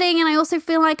pounding and I also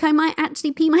feel like I might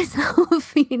actually pee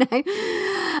myself,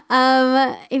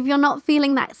 if you're not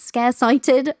feeling that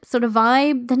scare-sighted sort of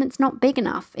vibe, then it's not big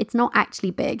enough. It's not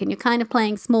actually big and you're kind of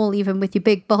playing small even with your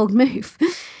big, bold move.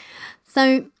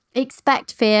 So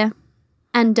expect fear.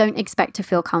 And don't expect to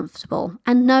feel comfortable.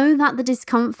 And know that the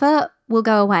discomfort will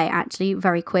go away actually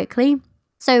very quickly.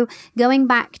 So going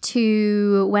back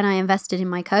to when I invested in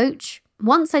my coach,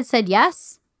 once I said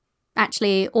yes,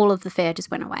 actually all of the fear just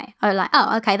went away. I was like,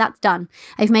 oh, okay, that's done.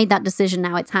 I've made that decision.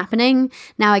 Now it's happening.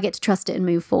 Now I get to trust it and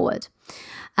move forward.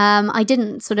 I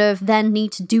didn't sort of then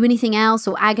need to do anything else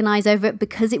or agonize over it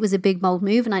because it was a big, bold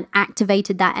move and I'd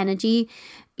activated that energy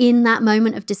in that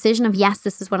moment of decision of, yes,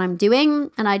 this is what I'm doing.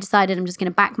 And I decided I'm just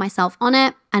going to back myself on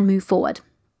it and move forward.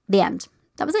 The end.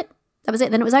 That was it.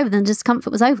 Then it was over. Then the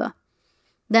discomfort was over.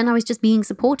 Then I was just being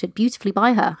supported beautifully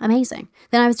by her. Amazing.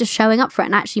 Then I was just showing up for it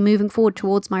and actually moving forward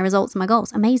towards my results and my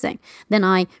goals. Amazing. Then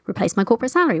I replaced my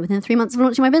corporate salary within 3 months of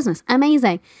launching my business.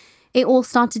 Amazing. It all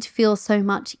started to feel so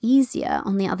much easier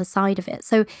on the other side of it.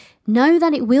 So know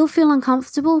that it will feel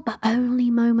uncomfortable, but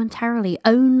only momentarily,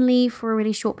 only for a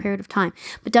really short period of time.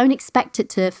 But don't expect it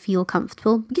to feel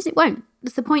comfortable because it won't.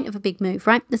 That's the point of a big move,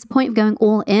 right? That's the point of going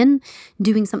all in,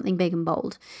 doing something big and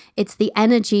bold. It's the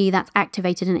energy that's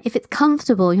activated in it. If it's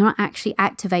comfortable, you're not actually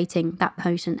activating that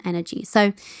potent energy.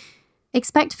 So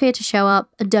expect fear to show up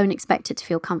and don't expect it to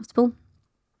feel comfortable.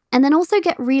 And then also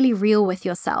get really real with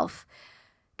yourself.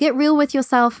 Get real with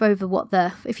yourself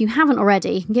over if you haven't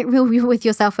already, get real with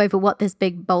yourself over what this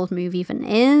big, bold move even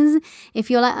is.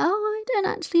 If you're like, oh, I don't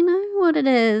actually know what it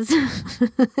is.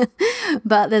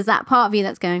 But there's that part of you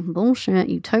that's going, bullshit,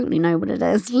 you totally know what it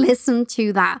is. Listen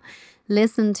to that.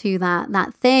 Listen to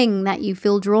that thing that you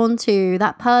feel drawn to,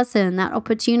 that person, that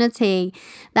opportunity,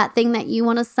 that thing that you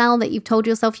want to sell that you've told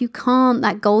yourself you can't,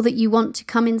 that goal that you want to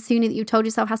come in sooner that you've told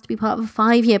yourself has to be part of a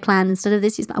 5-year plan instead of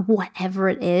this year's plan, whatever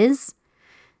it is.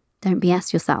 Don't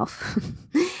BS yourself.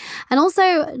 And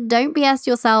also, don't BS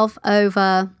yourself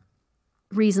over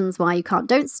reasons why you can't.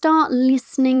 Don't start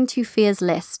listening to fear's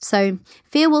list. So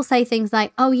fear will say things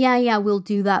like, oh, yeah, we'll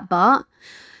do that, but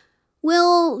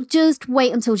we'll just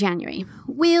wait until January.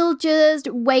 We'll just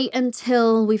wait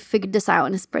until we've figured this out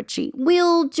in a spreadsheet.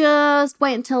 We'll just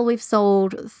wait until we've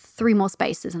sold 3 more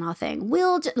spaces in our thing.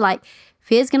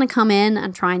 Fear's going to come in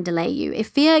and try and delay you. If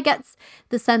fear gets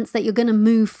the sense that you're going to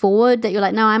move forward, that you're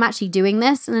like, no, I'm actually doing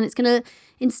this. And then it's going to,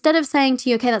 instead of saying to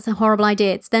you, okay, that's a horrible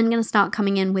idea, it's then going to start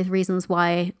coming in with reasons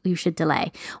why you should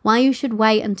delay, why you should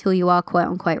wait until you are quote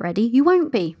unquote ready. You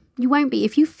won't be. You won't be.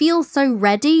 If you feel so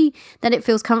ready that it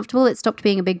feels comfortable, it stopped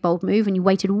being a big, bold move and you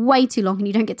waited way too long and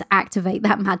you don't get to activate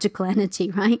that magical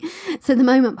energy, right? So the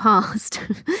moment passed.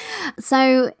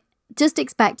 So just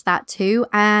expect that too,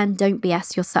 and don't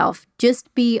BS yourself.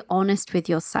 Just be honest with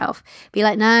yourself. Be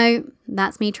like, no,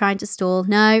 that's me trying to stall.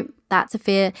 No, that's a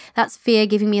fear. That's fear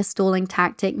giving me a stalling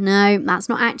tactic. No, that's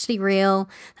not actually real.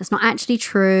 That's not actually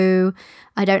true.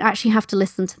 I don't actually have to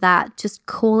listen to that. Just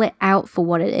call it out for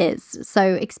what it is.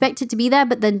 So expect it to be there,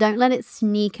 but then don't let it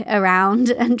sneak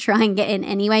around and try and get in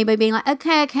anyway by being like,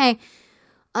 okay,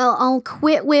 I'll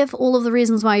quit with all of the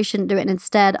reasons why you shouldn't do it. And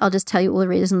instead, I'll just tell you all the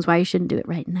reasons why you shouldn't do it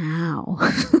right now.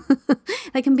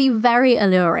 They can be very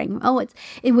alluring.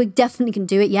 We definitely can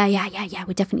do it. Yeah,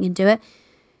 we definitely can do it.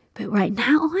 But right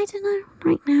now, I don't know.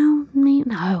 Right now,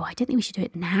 no, I don't think we should do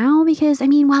it now because,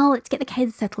 let's get the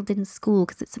kids settled in school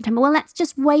because it's September. Well, let's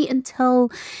just wait until,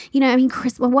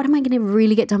 Christmas. Well, what am I going to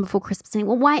really get done before Christmas?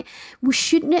 Well,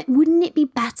 wouldn't it be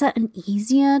better and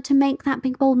easier to make that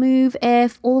big, bold move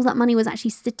if all of that money was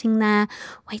actually sitting there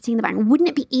waiting in the bank? Wouldn't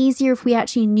it be easier if we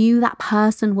actually knew that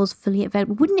person was fully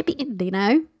available? Wouldn't it be, we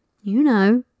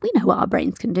know what our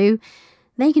brains can do.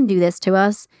 They can do this to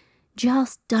us.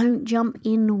 Just don't jump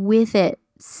in with it.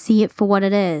 See it for what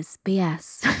it is.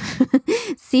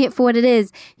 BS. See it for what it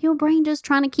is. Your brain just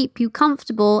trying to keep you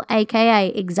comfortable, aka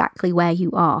exactly where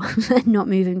you are, and not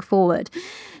moving forward.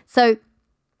 So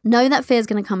know that fear is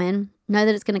going to come in. Know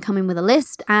that it's going to come in with a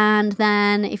list. And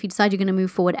then if you decide you're going to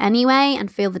move forward anyway and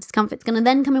feel the discomfort, it's going to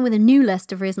then come in with a new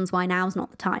list of reasons why now is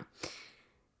not the time.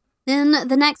 Then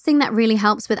the next thing that really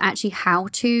helps with actually how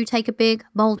to take a big,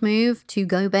 bold move, to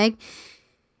go big,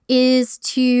 is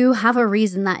to have a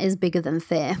reason that is bigger than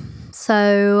fear.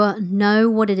 So know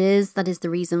what it is that is the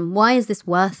reason. Why is this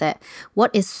worth it?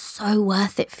 What is so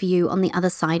worth it for you on the other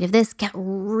side of this? Get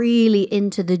really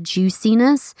into the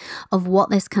juiciness of what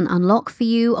this can unlock for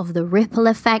you, of the ripple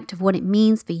effect of what it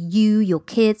means for you, your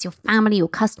kids, your family, your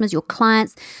customers, your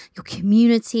clients, your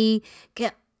community.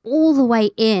 Get all the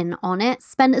way in on it.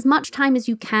 Spend as much time as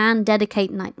you can, dedicate,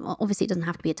 obviously it doesn't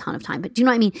have to be a ton of time, but do you know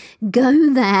what I mean?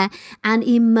 Go there and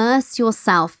immerse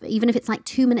yourself, even if it's like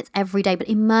 2 minutes every day, but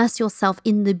immerse yourself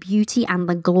in the beauty and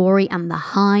the glory and the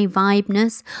high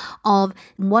vibeness of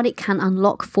what it can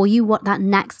unlock for you, what that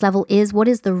next level is, what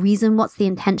is the reason, what's the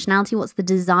intentionality, what's the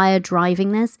desire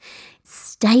driving this.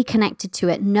 Stay connected to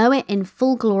it. Know it in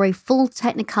full glory, full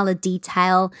Technicolor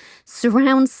detail,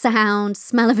 surround sound,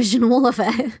 smell-o-vision, all of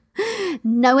it.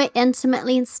 Know it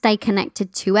intimately and stay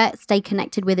connected to it. Stay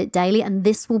connected with it daily. And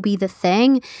this will be the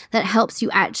thing that helps you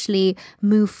actually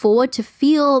move forward, to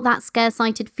feel that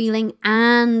scare-sighted feeling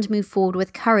and move forward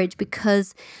with courage,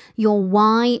 because your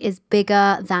why is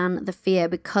bigger than the fear,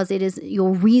 because it is,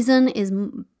 your reason is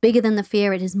bigger than the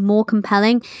fear. It is more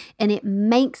compelling and it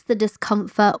makes the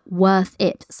discomfort worth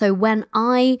it. So when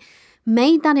I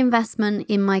made that investment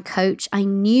in my coach, I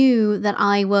knew that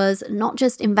I was not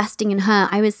just investing in her,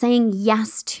 I was saying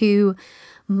yes to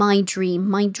my dream.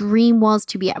 My dream was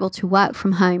to be able to work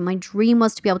from home. My dream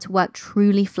was to be able to work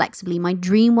truly flexibly. My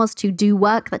dream was to do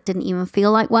work that didn't even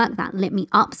feel like work, that lit me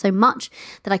up so much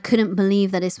that I couldn't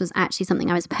believe that this was actually something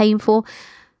I was paying for.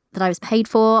 That I was paid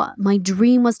for. My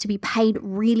dream was to be paid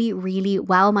really, really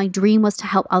well. My dream was to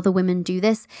help other women do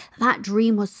this. That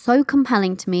dream was so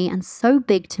compelling to me and so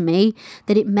big to me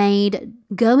that it made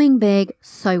going big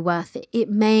so worth it. It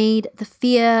made the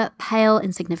fear pale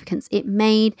in significance. It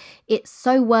made it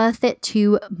so worth it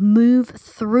to move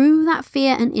through that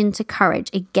fear and into courage.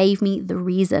 It gave me the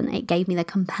reason. It gave me the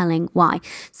compelling why.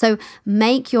 So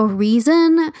make your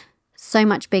reason so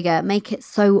much bigger. Make it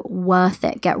so worth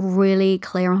it. Get really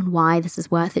clear on why this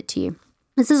is worth it to you.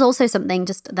 This is also something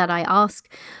just that I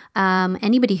ask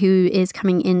anybody who is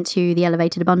coming into the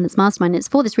Elevated Abundance Mastermind. It's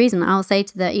for this reason. I'll say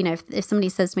to if somebody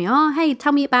says to me, oh, hey,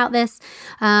 tell me about this.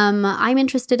 I'm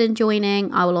interested in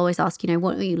joining. I will always ask,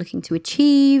 what are you looking to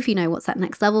achieve? What's that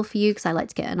next level for you? Because I like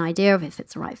to get an idea of if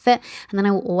it's the right fit. And then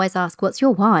I will always ask, what's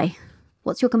your why?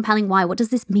 What's your compelling why? What does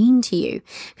this mean to you?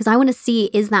 Because I want to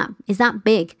see, is that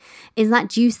big? Is that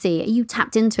juicy? Are you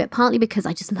tapped into it? Partly because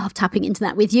I just love tapping into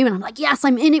that with you. And I'm like, yes,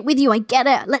 I'm in it with you. I get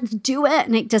it. Let's do it.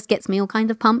 And it just gets me all kind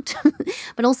of pumped.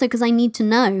 But also because I need to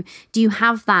know, do you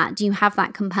have that? Do you have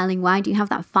that compelling why? Do you have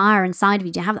that fire inside of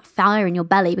you? Do you have that fire in your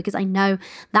belly? Because I know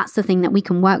that's the thing that we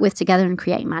can work with together and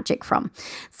create magic from.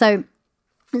 So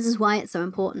this is why it's so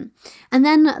important. And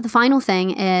then the final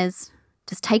thing is,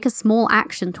 just take a small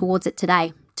action towards it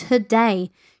today. Today,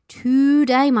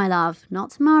 my love.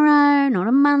 Not tomorrow, not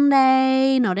on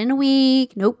Monday, not in a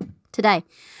week. Nope, today.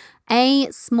 A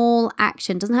small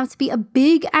action. Doesn't have to be a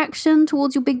big action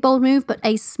towards your big, bold move, but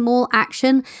a small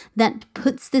action that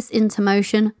puts this into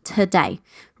motion today.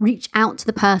 Reach out to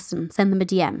the person, send them a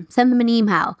DM, send them an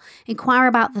email, inquire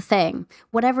about the thing,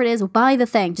 whatever it is, or buy the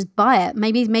thing, just buy it.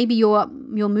 Maybe your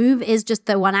move is just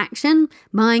the one action,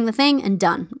 buying the thing and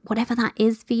done. Whatever that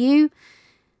is for you,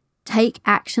 Take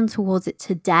action towards it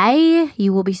today.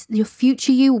 Your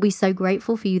future you will be so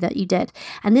grateful for you that you did.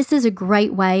 And this is a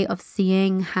great way of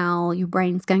seeing how your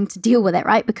brain's going to deal with it,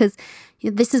 right? Because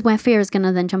this is where fear is going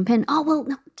to then jump in. Oh, well,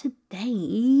 not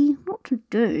today,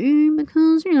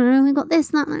 because, we got this,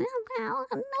 that, no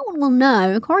one will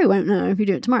know. Corey won't know if you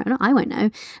do it tomorrow. No, I won't know.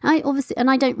 I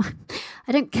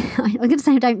don't care. I'm going to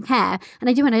say I don't care. And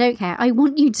I do and I don't care. I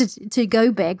want you to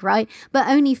go big, right? But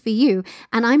only for you.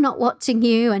 And I'm not watching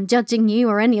you and judging you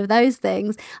or any of those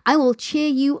things. I will cheer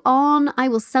you on. I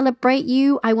will celebrate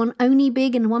you. I want only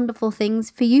big and wonderful things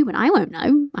for you. But I won't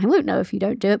know. I won't know if you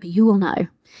don't do it, but you will know.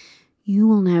 You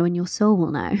will know and your soul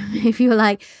will know. If you're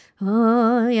like,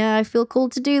 oh, yeah, I feel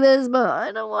called to do this, but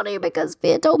I don't want to because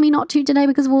fear told me not to today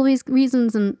because of all these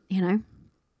reasons. And,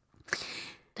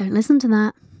 don't listen to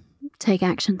that. Take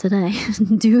action today.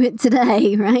 Do it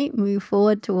today, right? Move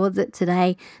forward towards it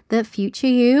today. The future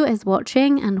you is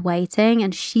watching and waiting,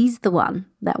 and she's the one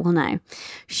that will know.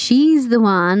 She's the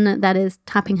one that is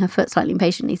tapping her foot slightly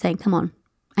impatiently saying, come on.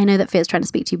 I know that fear's trying to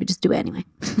speak to you, but just do it anyway.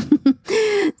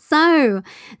 So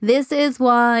this is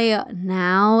why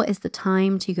now is the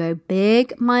time to go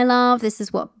big, my love. This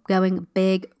is what going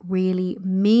big really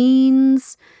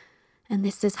means. And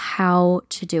this is how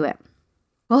to do it.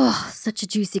 Oh, such a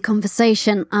juicy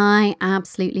conversation. I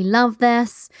absolutely love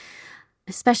this,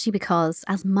 especially because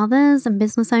as mothers and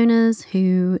business owners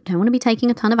who don't want to be taking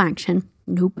a ton of action,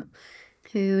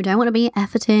 who don't want to be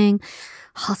efforting,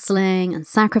 hustling and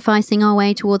sacrificing our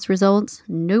way towards results,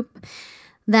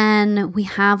 then we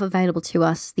have available to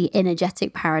us the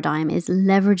energetic paradigm is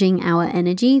leveraging our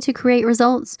energy to create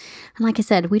results. And like I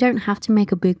said, we don't have to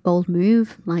make a big, bold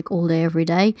move like all day, every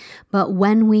day. But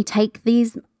when we take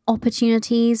these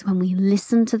opportunities, when we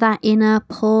listen to that inner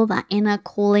pull, that inner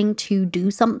calling to do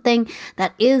something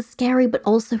that is scary but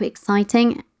also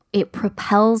exciting, it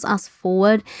propels us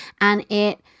forward and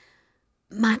it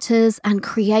matters and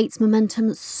creates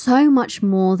momentum so much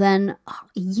more than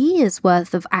years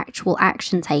worth of actual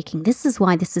action taking. This is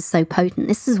why this is so potent.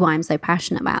 This is why I'm so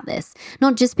passionate about this.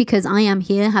 Not just because I am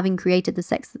here having created the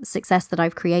success that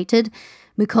I've created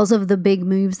because of the big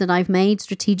moves that I've made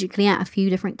strategically at a few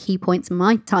different key points in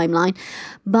my timeline,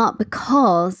 but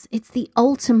because it's the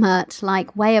ultimate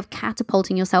way of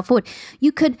catapulting yourself forward.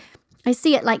 I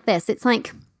see it like this. It's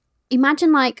like,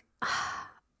 imagine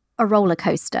a roller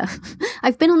coaster.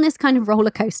 I've been on this kind of roller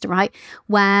coaster, right?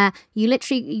 Where you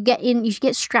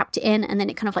get strapped in and then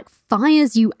it kind of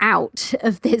fires you out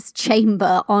of this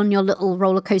chamber on your little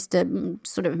roller coaster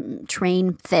sort of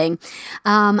train thing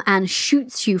and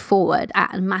shoots you forward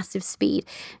at a massive speed.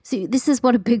 So this is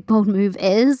what a big, bold move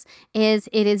is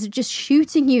it is just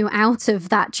shooting you out of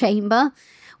that chamber.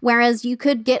 Whereas you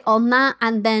could get on that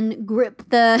and then grip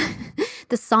the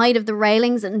side of the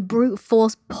railings and brute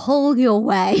force pull your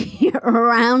way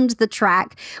around the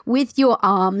track with your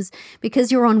arms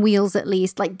because you're on wheels at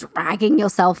least, dragging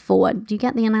yourself forward. Do you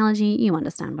get the analogy? You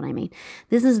understand what I mean.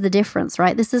 This is the difference,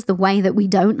 right? This is the way that we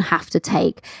don't have to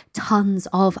take tons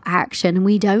of action and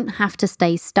we don't have to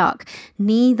stay stuck.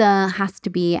 Neither has to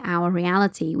be our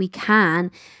reality. We can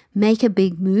make a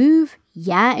big move.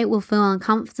 Yeah, it will feel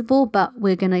uncomfortable, but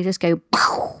we're going to just go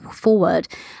forward.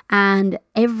 And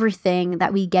everything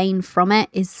that we gain from it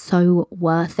is so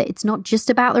worth it. It's not just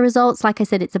about the results. Like I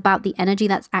said, it's about the energy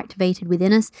that's activated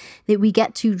within us that we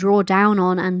get to draw down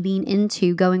on and lean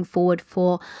into going forward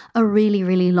for a really,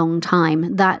 really long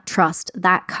time. That trust,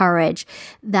 that courage,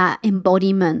 that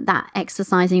embodiment, that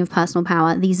exercising of personal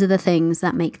power. These are the things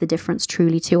that make the difference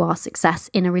truly to our success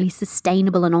in a really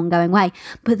sustainable and ongoing way.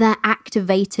 But they're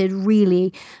activated really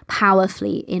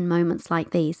powerfully in moments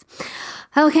like these.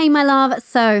 Okay, my love.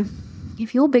 So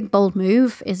if your big, bold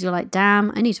move is you're like,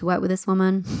 damn, I need to work with this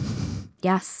woman.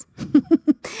 Yes.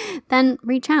 Then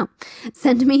reach out.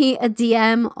 Send me a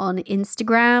DM on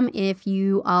Instagram if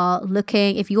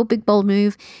your big, bold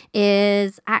move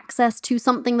is access to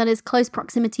something that is close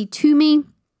proximity to me.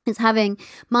 It's having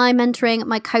my mentoring,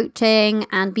 my coaching,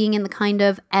 and being in the kind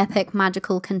of epic,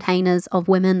 magical containers of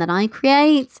women that I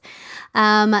create.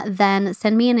 Then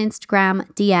send me an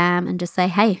Instagram DM and just say,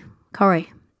 hey,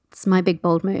 Corey, it's my big,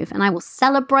 bold move. And I will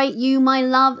celebrate you, my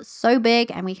love, so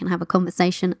big. And we can have a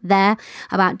conversation there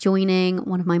about joining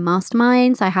one of my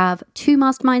masterminds. I have 2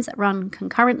 masterminds that run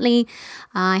concurrently.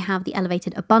 I have the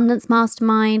Elevated Abundance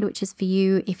Mastermind, which is for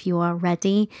you if you are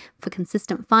ready for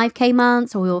consistent 5K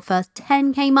months or your first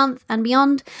 10K month and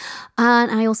beyond.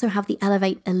 And I also have the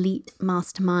Elevate Elite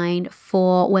Mastermind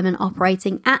for women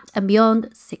operating at and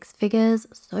beyond 6 figures.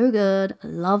 So good.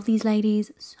 Love these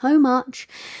ladies so much.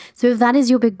 So if that is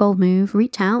your big, bold move,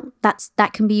 reach out.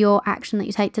 That can be your action that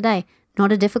you take today.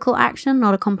 Not a difficult action,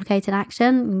 not a complicated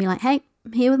action. You can be like, hey,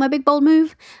 I'm here with my big bold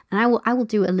move, and I will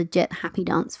do a legit happy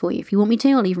dance for you. If you want me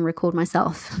to, I'll even record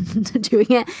myself doing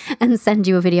it and send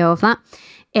you a video of that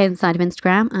inside of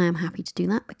Instagram. I am happy to do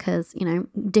that because,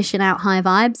 dishing out high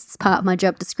vibes is part of my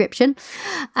job description.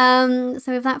 So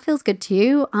if that feels good to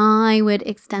you, I would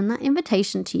extend that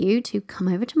invitation to you to come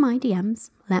over to my DMs.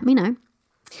 Let me know.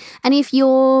 And if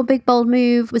your big bold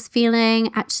move was feeling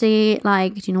actually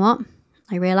like, do you know what?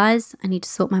 I realize I need to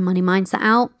sort my money mindset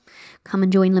out. Come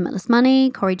and join Limitless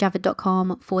Money,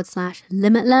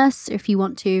 CoreyJavid.com/limitless. If you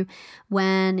want to,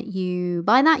 when you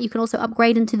buy that, you can also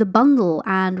upgrade into the bundle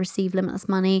and receive Limitless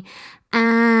Money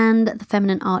and the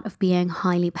feminine art of being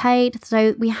highly paid.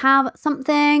 So we have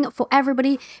something for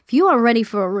everybody. If you are ready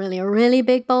for a really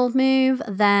big bold move,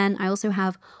 then I also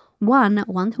have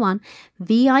one-to-one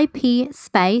VIP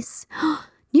space.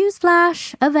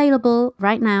 Newsflash, available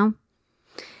right now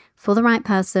for the right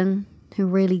person who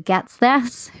really gets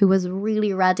this, who is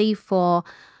really ready for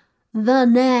the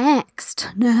next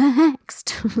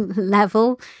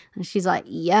level. And she's like,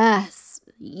 yes,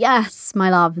 my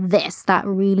love, that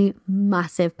really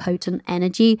massive, potent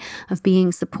energy of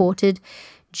being supported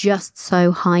just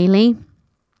so highly.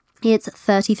 It's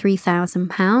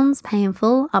 £33,000 pay in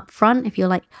full up front. If you're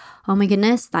like, oh my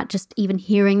goodness, that just even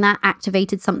hearing that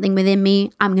activated something within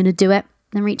me, I'm going to do it.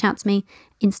 Then reach out to me,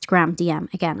 Instagram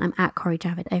DM. Again, I'm at Corey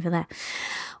Javid over there.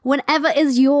 Whatever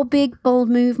is your big, bold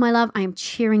move, my love, I am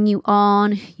cheering you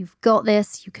on. You've got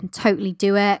this. You can totally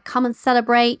do it. Come and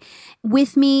celebrate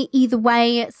with me. Either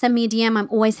way, send me a DM. I'm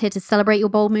always here to celebrate your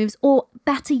bold moves. Or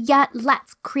better yet,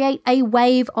 let's create a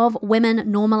wave of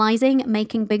women normalizing,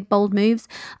 making big, bold moves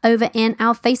over in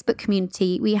our Facebook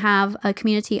community. We have a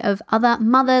community of other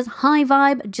mothers, high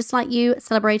vibe, just like you,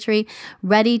 celebratory,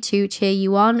 ready to cheer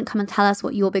you on. Come and tell us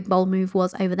what your big, bold move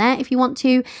was over there if you want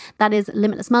to. That is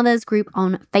Limitless Mothers group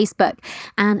on Facebook.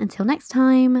 And until next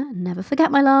time, never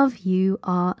forget, my love, you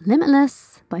are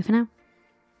limitless. Bye for now.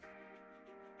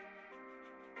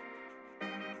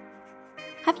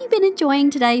 Have you been enjoying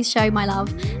today's show, my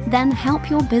love? Then help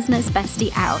your business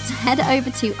bestie out. Head over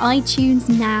to iTunes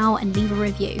now and leave a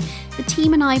review. The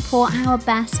team and I pour our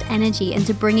best energy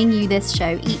into bringing you this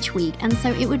show each week, and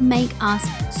so it would make us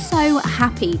so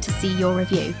happy to see your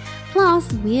review.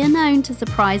 Plus, we are known to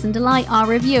surprise and delight our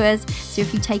reviewers, so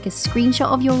if you take a screenshot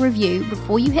of your review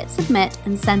before you hit submit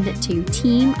and send it to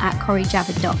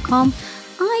team@CoreyJavid.com,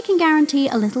 I can guarantee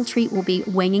a little treat will be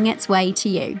winging its way to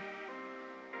you.